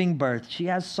is giving birth, she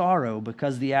has sorrow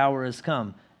because the hour has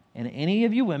come. And any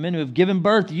of you women who have given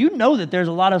birth, you know that there's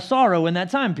a lot of sorrow in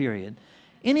that time period.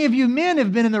 Any of you men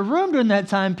have been in the room during that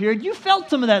time period, you felt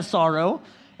some of that sorrow.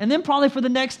 And then probably for the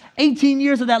next 18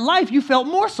 years of that life, you felt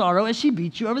more sorrow as she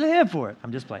beat you over the head for it.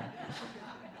 I'm just playing.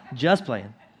 Just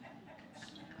playing.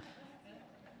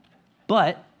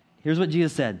 But here's what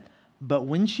Jesus said. But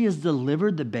when she has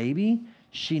delivered the baby,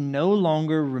 she no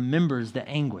longer remembers the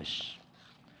anguish.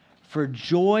 For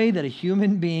joy that a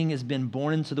human being has been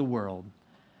born into the world.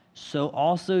 So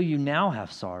also you now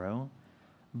have sorrow,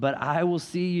 but I will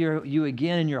see you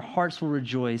again, and your hearts will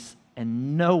rejoice,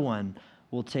 and no one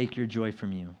will take your joy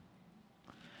from you.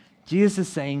 Jesus is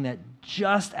saying that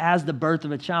just as the birth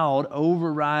of a child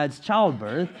overrides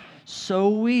childbirth, so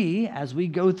we, as we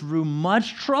go through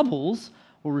much troubles,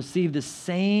 will receive the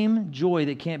same joy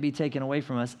that can't be taken away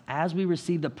from us as we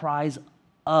receive the prize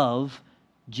of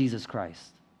Jesus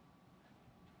Christ.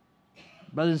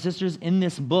 Brothers and sisters, in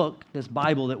this book, this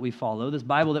Bible that we follow, this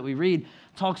Bible that we read,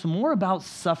 talks more about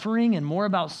suffering and more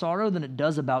about sorrow than it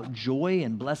does about joy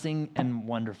and blessing and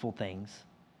wonderful things.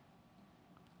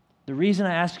 The reason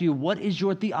I ask you, what is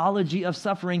your theology of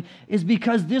suffering, is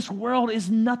because this world is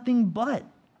nothing but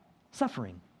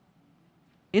suffering.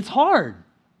 It's hard.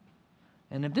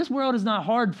 And if this world is not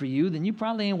hard for you, then you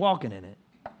probably ain't walking in it.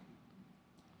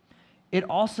 It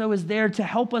also is there to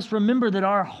help us remember that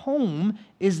our home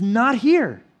is not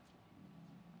here.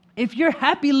 If you're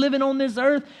happy living on this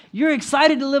earth, you're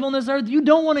excited to live on this earth, you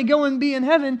don't want to go and be in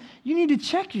heaven, you need to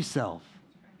check yourself.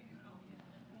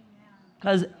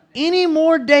 Because any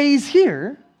more days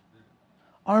here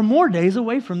are more days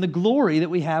away from the glory that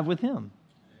we have with Him.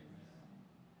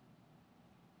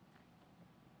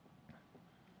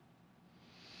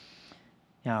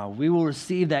 Now, we will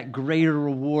receive that greater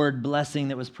reward blessing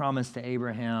that was promised to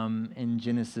Abraham in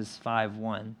Genesis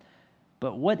 5:1.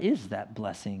 But what is that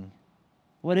blessing?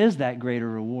 What is that greater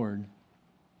reward?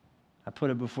 I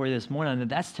put it before you this morning, that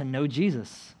that's to know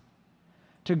Jesus,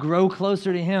 to grow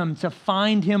closer to Him, to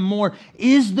find Him more,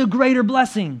 is the greater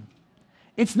blessing.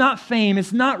 It's not fame.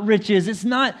 It's not riches. It's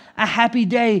not a happy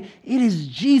day. It is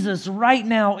Jesus right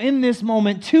now in this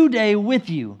moment today with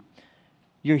you,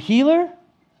 your healer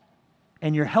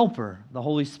and your helper, the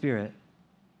Holy Spirit.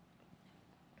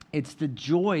 It's the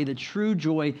joy, the true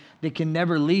joy that can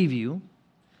never leave you,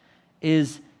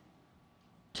 is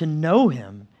to know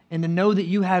him and to know that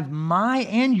you have my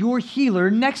and your healer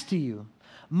next to you,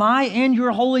 my and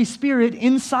your Holy Spirit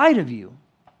inside of you.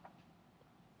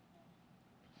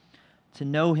 To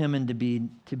know him and to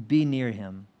be near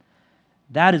him.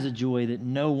 That is a joy that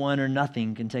no one or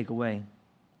nothing can take away.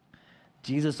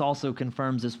 Jesus also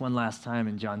confirms this one last time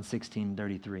in John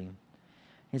 16:33.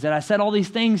 He said, I said all these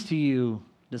things to you,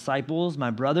 disciples, my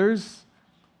brothers,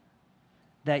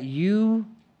 that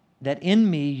in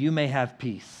me you may have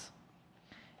peace.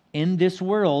 In this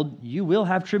world you will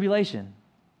have tribulation,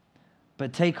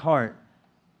 but take heart,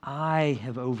 I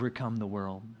have overcome the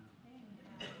world.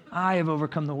 I have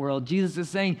overcome the world. Jesus is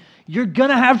saying, you're going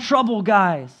to have trouble,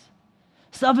 guys.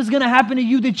 Stuff is going to happen to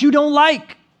you that you don't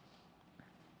like.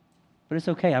 But it's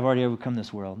okay. I've already overcome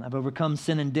this world. I've overcome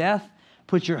sin and death.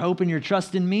 Put your hope and your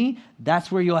trust in me.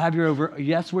 That's where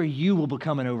that's where you will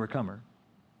become an overcomer.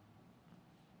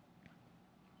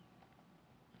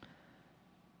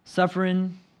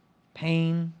 Suffering,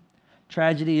 pain,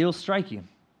 tragedy, it'll strike you.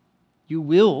 You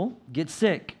will get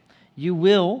sick. You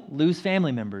will lose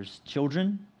family members,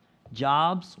 children,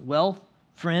 jobs, wealth,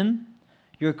 friend.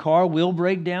 Your car will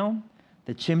break down.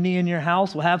 The chimney in your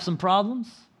house will have some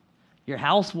problems. Your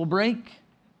house will break.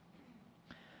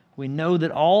 We know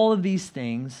that all of these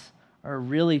things are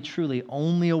really, truly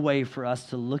only a way for us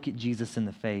to look at Jesus in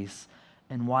the face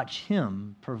and watch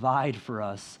him provide for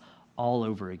us all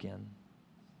over again.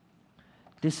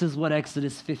 This is what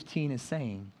Exodus 15 is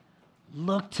saying.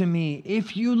 Look to me.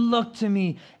 If you look to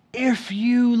me, if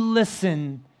you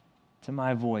listen to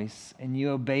my voice and you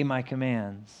obey my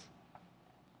commands,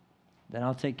 then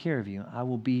I'll take care of you. I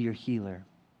will be your healer.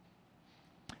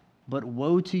 But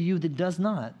woe to you that does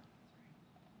not.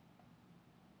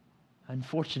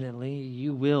 Unfortunately,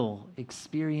 you will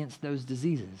experience those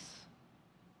diseases.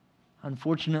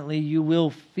 Unfortunately, you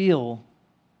will feel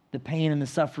the pain and the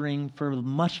suffering for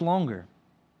much longer.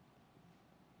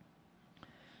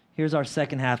 Here's our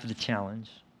second half of the challenge.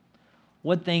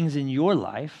 What things in your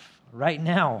life right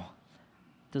now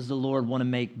does the Lord want to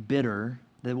make bitter,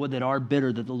 that are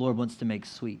bitter, that the Lord wants to make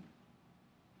sweet?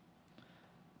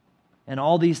 And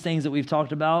all these things that we've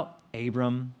talked about,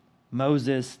 Abram,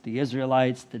 Moses, the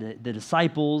Israelites, the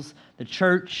disciples, the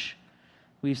church,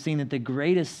 we've seen that the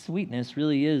greatest sweetness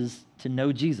really is to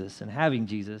know Jesus and having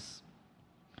Jesus,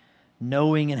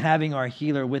 knowing and having our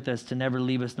healer with us to never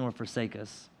leave us nor forsake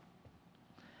us.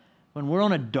 When we're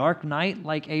on a dark night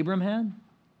like Abram had,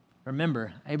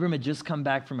 remember, Abram had just come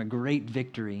back from a great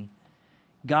victory.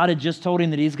 God had just told him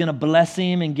that he's going to bless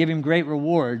him and give him great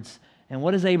rewards. And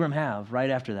what does Abram have right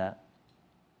after that?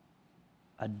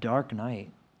 A dark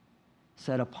night.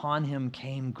 Said upon him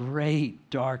came great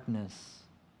darkness.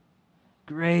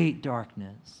 Great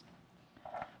darkness.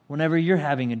 Whenever you're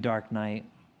having a dark night,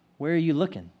 where are you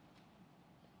looking?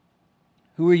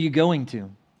 Who are you going to?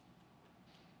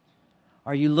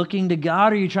 Are you looking to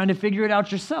God or are you trying to figure it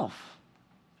out yourself?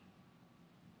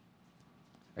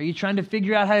 Are you trying to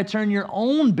figure out how to turn your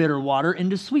own bitter water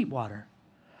into sweet water?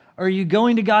 Or are you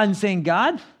going to God and saying,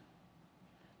 God,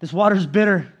 this water's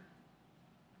bitter.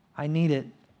 I need it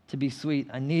to be sweet.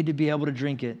 I need to be able to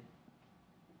drink it.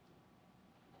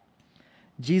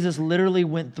 Jesus literally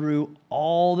went through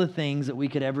all the things that we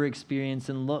could ever experience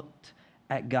and looked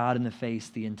at God in the face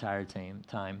the entire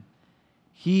time.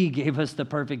 He gave us the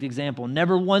perfect example.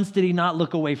 Never once did he not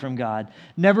look away from God.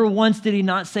 Never once did he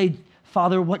not say,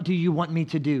 Father, what do you want me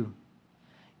to do?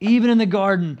 Even in the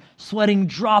garden, sweating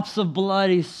drops of blood,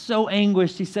 he's so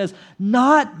anguished. He says,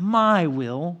 not my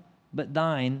will, but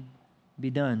thine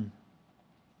be done.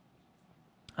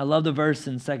 I love the verse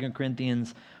in 2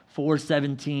 Corinthians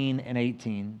 4:17 and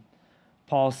 18.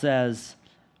 Paul says,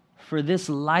 for this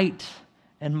light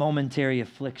and momentary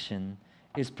affliction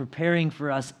is preparing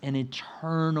for us an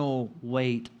eternal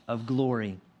weight of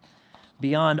glory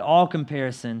beyond all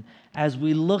comparison as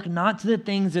we look not to the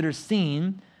things that are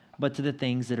seen, but to the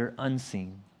things that are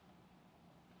unseen.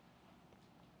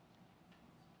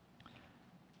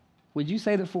 Would you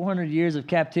say that 400 years of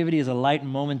captivity is a light and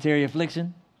momentary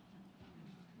affliction?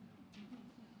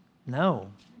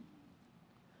 No.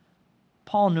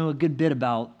 Paul knew a good bit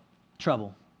about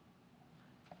trouble.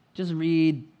 Just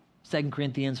read 2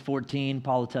 Corinthians 14.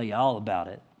 Paul will tell you all about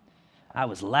it. I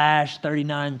was lashed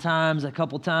 39 times, a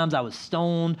couple times. I was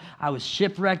stoned. I was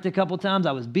shipwrecked a couple times.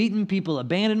 I was beaten. People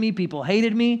abandoned me. People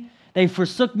hated me. They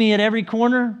forsook me at every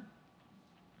corner.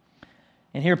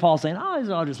 And here Paul's saying, oh, it's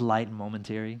all just light and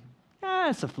momentary. Ah,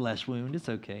 it's a flesh wound. It's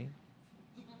okay.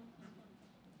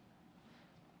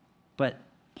 But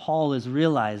Paul is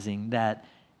realizing that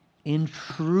in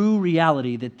true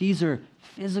reality, that these are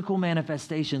physical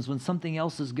manifestations when something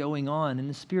else is going on in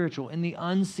the spiritual, in the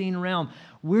unseen realm.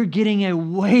 We're getting a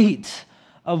weight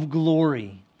of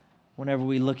glory whenever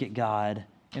we look at God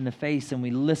in the face and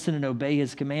we listen and obey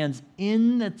his commands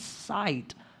in the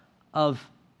sight of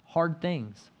hard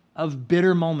things, of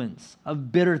bitter moments,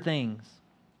 of bitter things.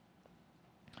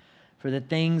 For the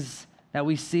things that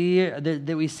we see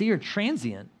are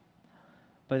transient,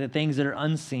 but the things that are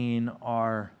unseen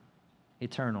are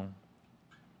eternal.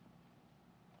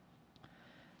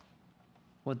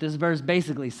 What this verse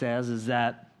basically says is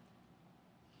that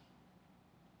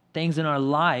things in our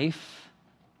life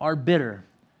are bitter,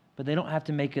 but they don't have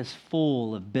to make us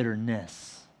full of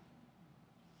bitterness.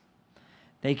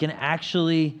 They can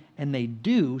actually, and they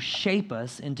do, shape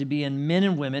us into being men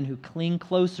and women who cling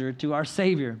closer to our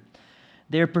Savior.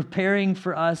 They're preparing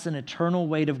for us an eternal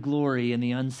weight of glory in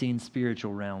the unseen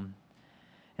spiritual realm.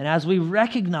 And as we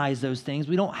recognize those things,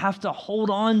 we don't have to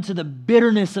hold on to the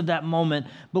bitterness of that moment,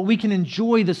 but we can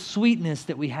enjoy the sweetness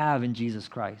that we have in Jesus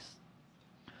Christ.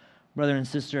 Brother and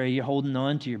sister, are you holding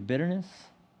on to your bitterness?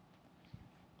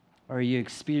 Or are you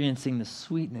experiencing the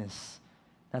sweetness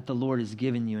that the Lord has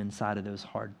given you inside of those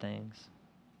hard things?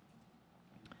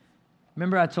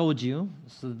 Remember I told you,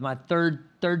 this is my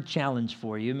third challenge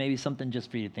for you, maybe something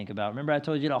just for you to think about. Remember I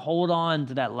told you to hold on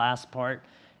to that last part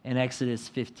in Exodus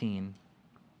 15.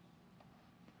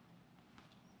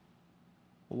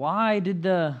 Why did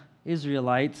the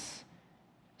Israelites,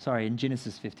 in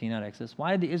Genesis 15, not Exodus,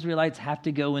 why did the Israelites have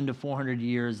to go into 400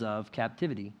 years of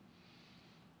captivity?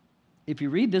 If you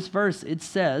read this verse, it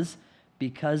says,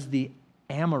 because the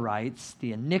Amorites,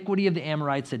 the iniquity of the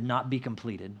Amorites had not been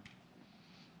completed.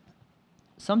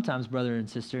 Sometimes, brother and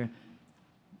sister,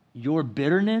 your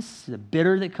bitterness, the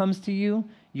bitter that comes to you,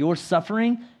 your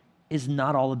suffering is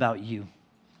not all about you.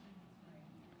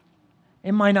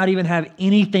 It might not even have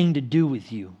anything to do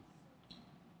with you.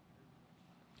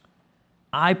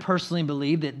 I personally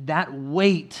believe that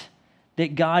weight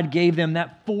that God gave them,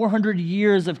 that 400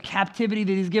 years of captivity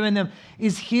that he's given them,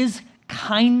 is his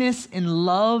kindness and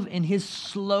love and his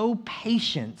slow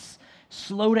patience,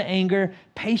 slow to anger,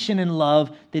 patient in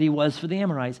love that he was for the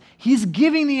Amorites. He's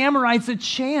giving the Amorites a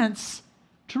chance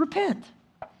to repent.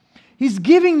 He's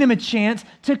giving them a chance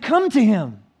to come to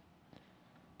him.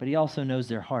 But he also knows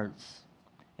their hearts.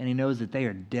 And he knows that they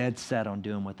are dead set on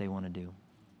doing what they want to do.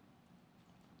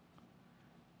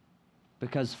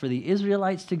 Because for the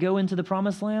Israelites to go into the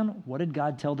promised land, what did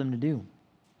God tell them to do?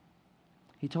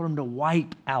 He told them to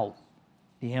wipe out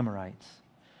the Amorites,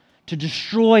 to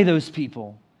destroy those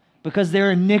people, because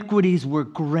their iniquities were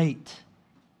great.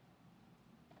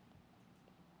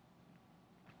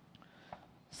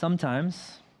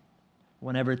 Sometimes,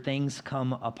 whenever things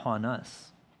come upon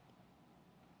us,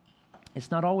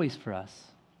 it's not always for us.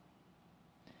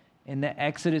 In the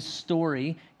Exodus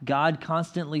story, God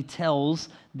constantly tells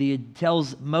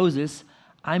Moses,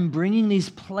 I'm bringing these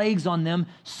plagues on them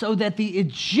so that the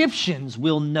Egyptians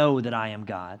will know that I am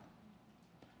God.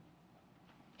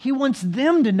 He wants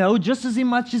them to know just as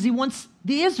much as he wants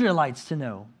the Israelites to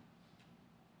know.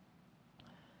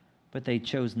 But they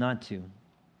chose not to.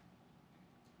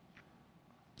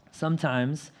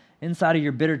 Sometimes, inside of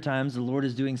your bitter times, the Lord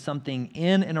is doing something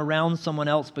in and around someone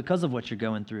else because of what you're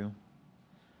going through.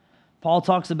 Paul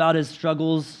talks about his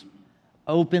struggles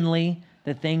openly,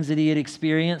 the things that he had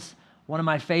experienced. One of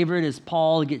my favorite is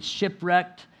Paul gets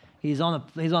shipwrecked. He's on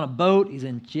a boat. He's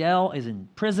in jail. He's in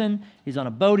prison. He's on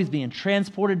a boat. He's being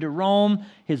transported to Rome.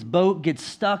 His boat gets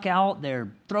stuck out.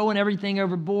 They're throwing everything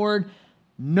overboard.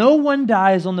 No one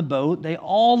dies on the boat. They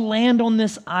all land on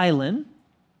this island,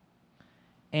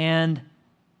 and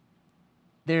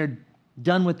they're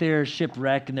done with their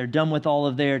shipwreck, and they're done with all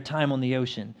of their time on the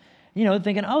ocean.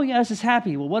 Thinking, oh, yeah, this is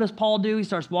happy. Well, what does Paul do? He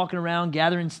starts walking around,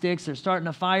 gathering sticks. They're starting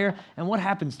a fire. And what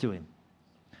happens to him?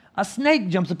 A snake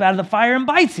jumps up out of the fire and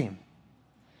bites him.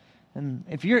 And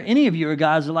if any of you are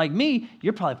guys are like me,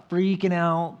 you're probably freaking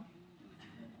out.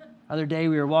 Other day,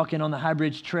 we were walking on the High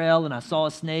Bridge Trail, and I saw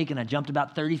a snake, and I jumped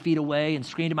about 30 feet away and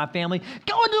screamed at my family,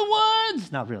 go into the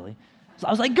woods! Not really. So I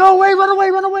was like, go away, run away,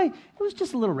 run away. It was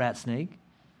just a little rat snake.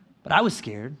 But I was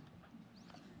scared.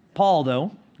 Paul,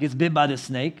 though, gets bit by this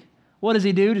snake. What does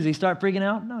he do? Does he start freaking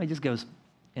out? No, he just goes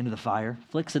into the fire,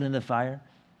 flicks it into the fire.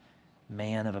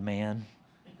 Man of a man.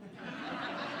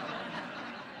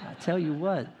 I tell you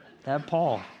what, that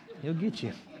Paul, he'll get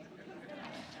you.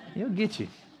 He'll get you.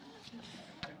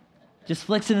 Just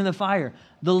flicks it in the fire.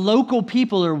 The local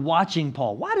people are watching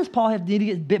Paul. Why does Paul need to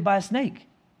get bit by a snake?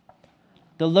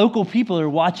 The local people are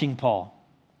watching Paul.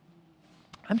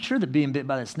 I'm sure that being bit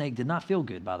by that snake did not feel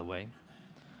good, by the way.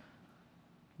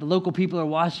 The local people are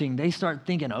watching. They start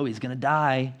thinking, oh, he's going to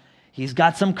die. He's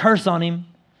got some curse on him.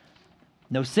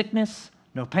 No sickness,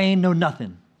 no pain, no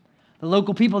nothing. The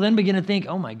local people then begin to think,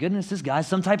 oh my goodness, this guy's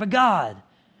some type of God.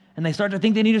 And they start to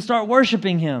think they need to start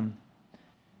worshiping him.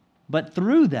 But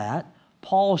through that,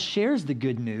 Paul shares the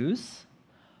good news.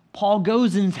 Paul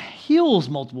goes and heals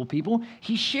multiple people.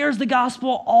 He shares the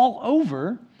gospel all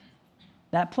over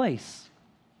that place.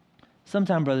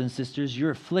 Sometimes, brothers and sisters,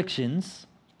 your afflictions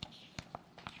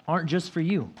aren't just for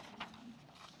you.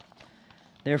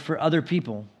 They're for other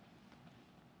people.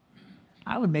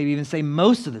 I would maybe even say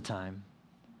most of the time,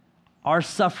 our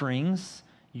sufferings,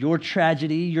 your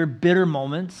tragedy, your bitter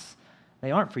moments,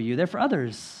 they aren't for you, they're for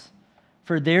others.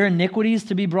 For their iniquities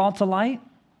to be brought to light.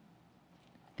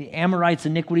 The Amorites'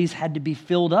 iniquities had to be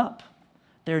filled up.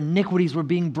 Their iniquities were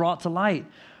being brought to light.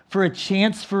 For a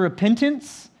chance for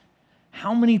repentance,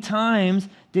 how many times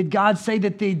did God say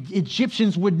that the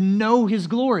Egyptians would know his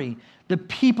glory? The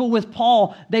people with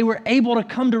Paul, they were able to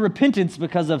come to repentance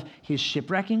because of his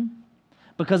shipwrecking,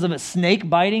 because of a snake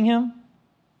biting him.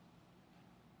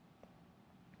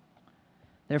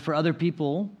 They're for other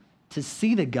people to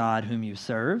see the God whom you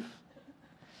serve,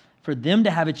 for them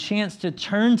to have a chance to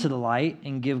turn to the light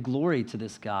and give glory to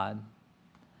this God.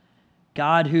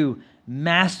 God who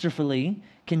masterfully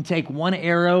can take one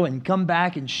arrow and come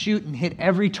back and shoot and hit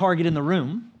every target in the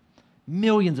room,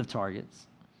 millions of targets,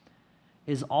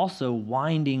 is also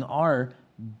winding our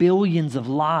billions of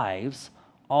lives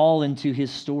all into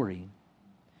his story.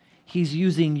 He's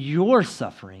using your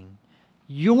suffering,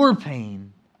 your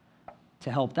pain,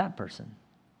 to help that person,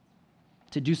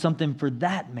 to do something for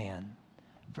that man,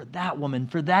 for that woman,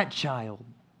 for that child,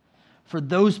 for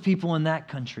those people in that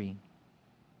country.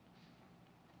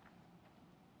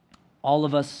 All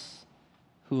of us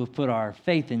who have put our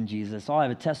faith in Jesus all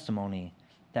have a testimony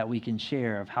that we can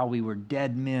share of how we were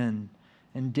dead men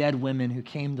and dead women who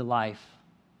came to life.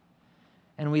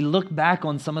 And we look back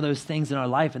on some of those things in our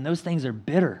life, and those things are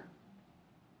bitter.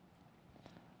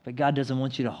 But God doesn't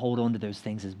want you to hold on to those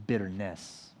things as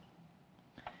bitterness.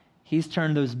 He's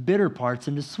turned those bitter parts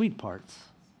into sweet parts.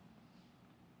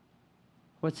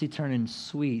 What's he turning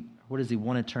sweet? What does he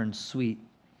want to turn sweet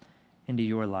into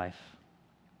your life?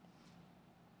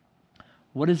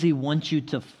 What does he want you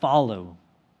to follow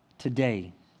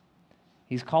today?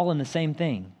 He's calling the same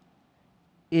thing.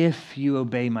 If you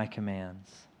obey my commands,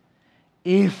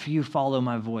 if you follow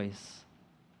my voice,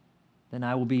 then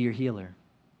I will be your healer.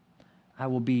 I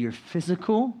will be your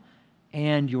physical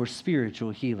and your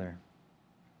spiritual healer.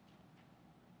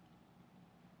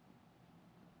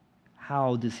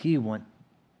 How does he want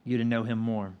you to know him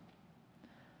more?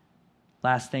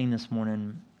 Last thing this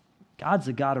morning, God's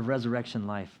a God of resurrection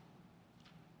life.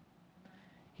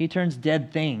 He turns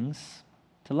dead things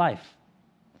to life.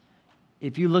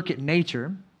 If you look at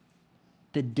nature,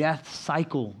 the death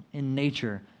cycle in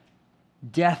nature,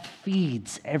 death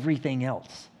feeds everything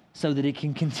else so that it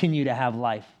can continue to have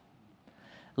life.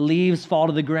 Leaves fall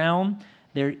to the ground,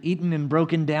 they're eaten and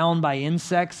broken down by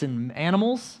insects and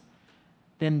animals.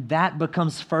 Then that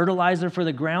becomes fertilizer for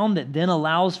the ground that then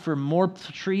allows for more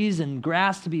trees and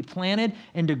grass to be planted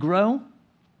and to grow.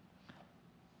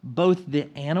 Both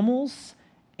the animals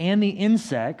and the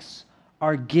insects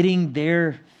are getting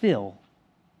their fill,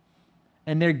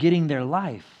 and they're getting their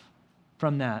life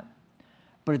from that.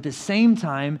 But at the same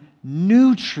time,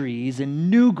 new trees and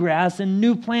new grass and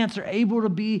new plants are able to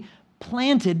be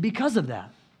planted because of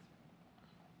that.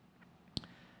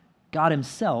 God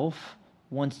himself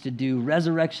wants to do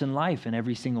resurrection life in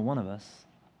every single one of us.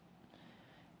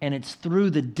 And it's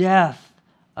through the death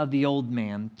of the old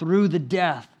man, through the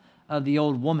death of the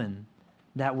old woman,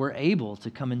 that we're able to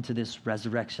come into this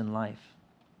resurrection life.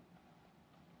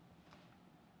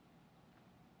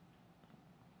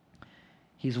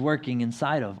 He's working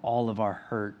inside of all of our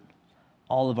hurt,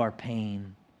 all of our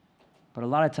pain. But a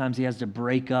lot of times he has to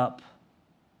break up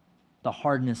the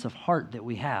hardness of heart that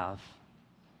we have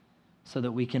so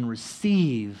that we can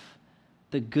receive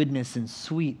the goodness and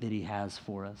sweet that he has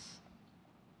for us.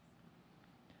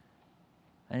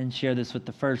 I didn't share this with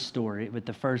the first story, with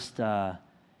the first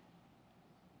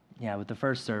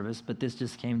service, but this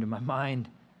just came to my mind.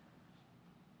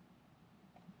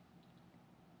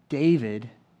 David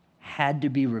had to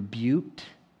be rebuked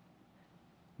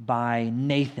by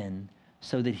Nathan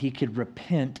so that he could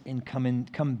repent and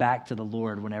come back to the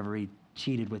Lord whenever he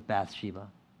cheated with Bathsheba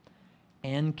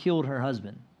and killed her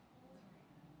husband.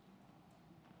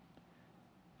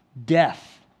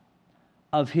 death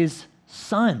of his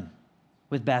son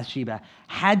with Bathsheba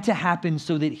had to happen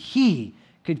so that he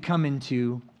could come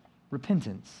into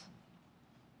repentance.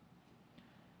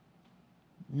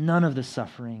 None of the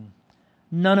suffering,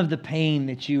 none of the pain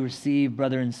that you receive,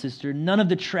 brother and sister, none of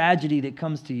the tragedy that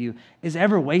comes to you is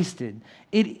ever wasted.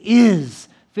 It is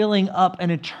filling up an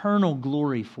eternal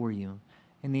glory for you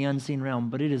in the unseen realm,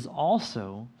 but it is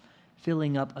also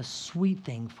filling up a sweet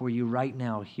thing for you right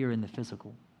now here in the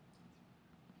physical.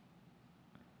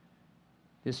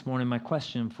 This morning, my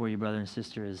question for you, brother and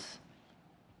sister, is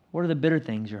what are the bitter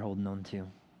things you're holding on to?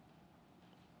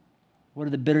 What are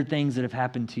the bitter things that have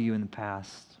happened to you in the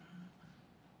past?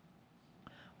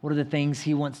 What are the things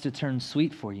he wants to turn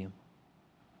sweet for you?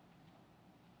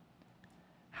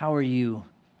 How are you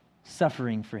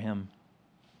suffering for him?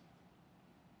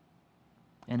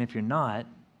 And if you're not,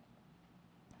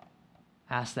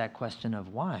 ask that question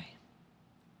of why.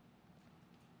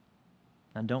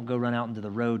 Now, don't go run out into the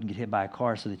road and get hit by a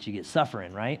car so that you get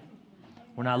suffering, right?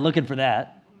 We're not looking for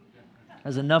that.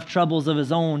 There's enough troubles of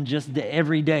his own just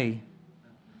every day.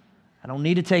 I don't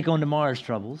need to take on tomorrow's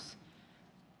troubles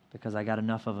because I got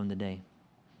enough of them today.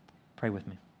 Pray with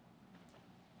me.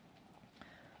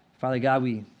 Father God,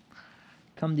 we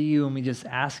come to you and we just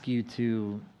ask you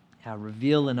to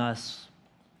reveal in us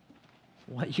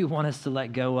what you want us to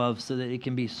let go of so that it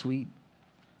can be sweet.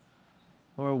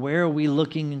 Or where are we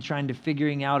looking and trying to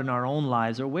figuring out in our own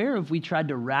lives? Or where have we tried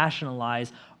to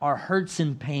rationalize our hurts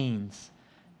and pains?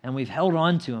 And we've held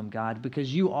on to them, God,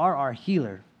 because you are our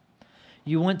healer.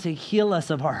 You want to heal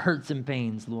us of our hurts and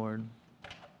pains, Lord.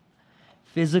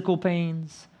 Physical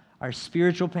pains, our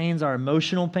spiritual pains, our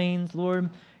emotional pains, Lord.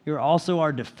 You're also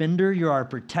our defender. You're our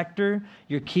protector.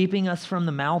 You're keeping us from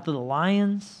the mouth of the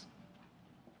lions.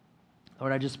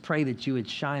 Lord, I just pray that you would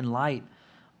shine light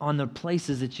on the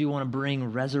places that you want to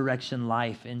bring resurrection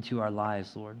life into our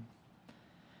lives, Lord.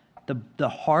 The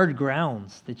hard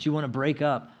grounds that you want to break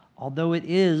up, although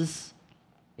it's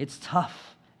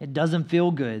tough. It doesn't feel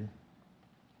good.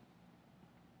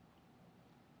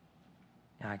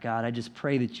 God, I just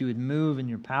pray that you would move in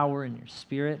your power and your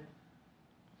spirit,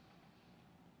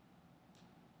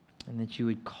 and that you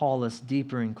would call us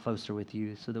deeper and closer with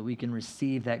you so that we can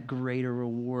receive that greater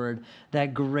reward,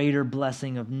 that greater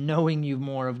blessing of knowing you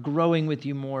more, of growing with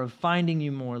you more, of finding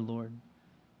you more, Lord.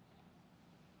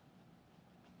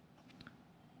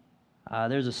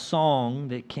 There's a song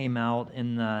that came out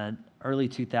in the early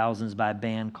 2000s by a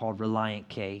band called Reliant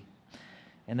K.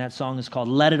 And that song is called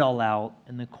Let It All Out.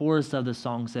 And the chorus of the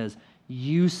song says,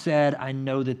 "You said, I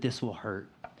know that this will hurt.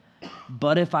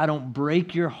 But if I don't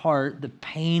break your heart, the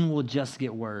pain will just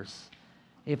get worse.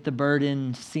 If the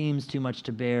burden seems too much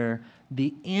to bear,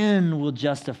 the end will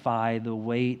justify the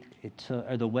weight it took,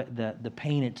 or the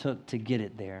pain it took to get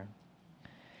it there."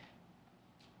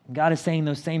 God is saying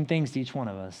those same things to each one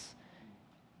of us.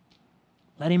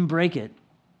 Let him break it.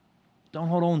 Don't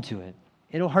hold on to it.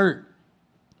 It'll hurt.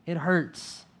 It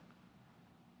hurts.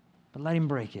 But let him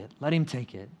break it. Let him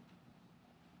take it.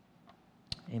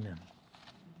 Amen.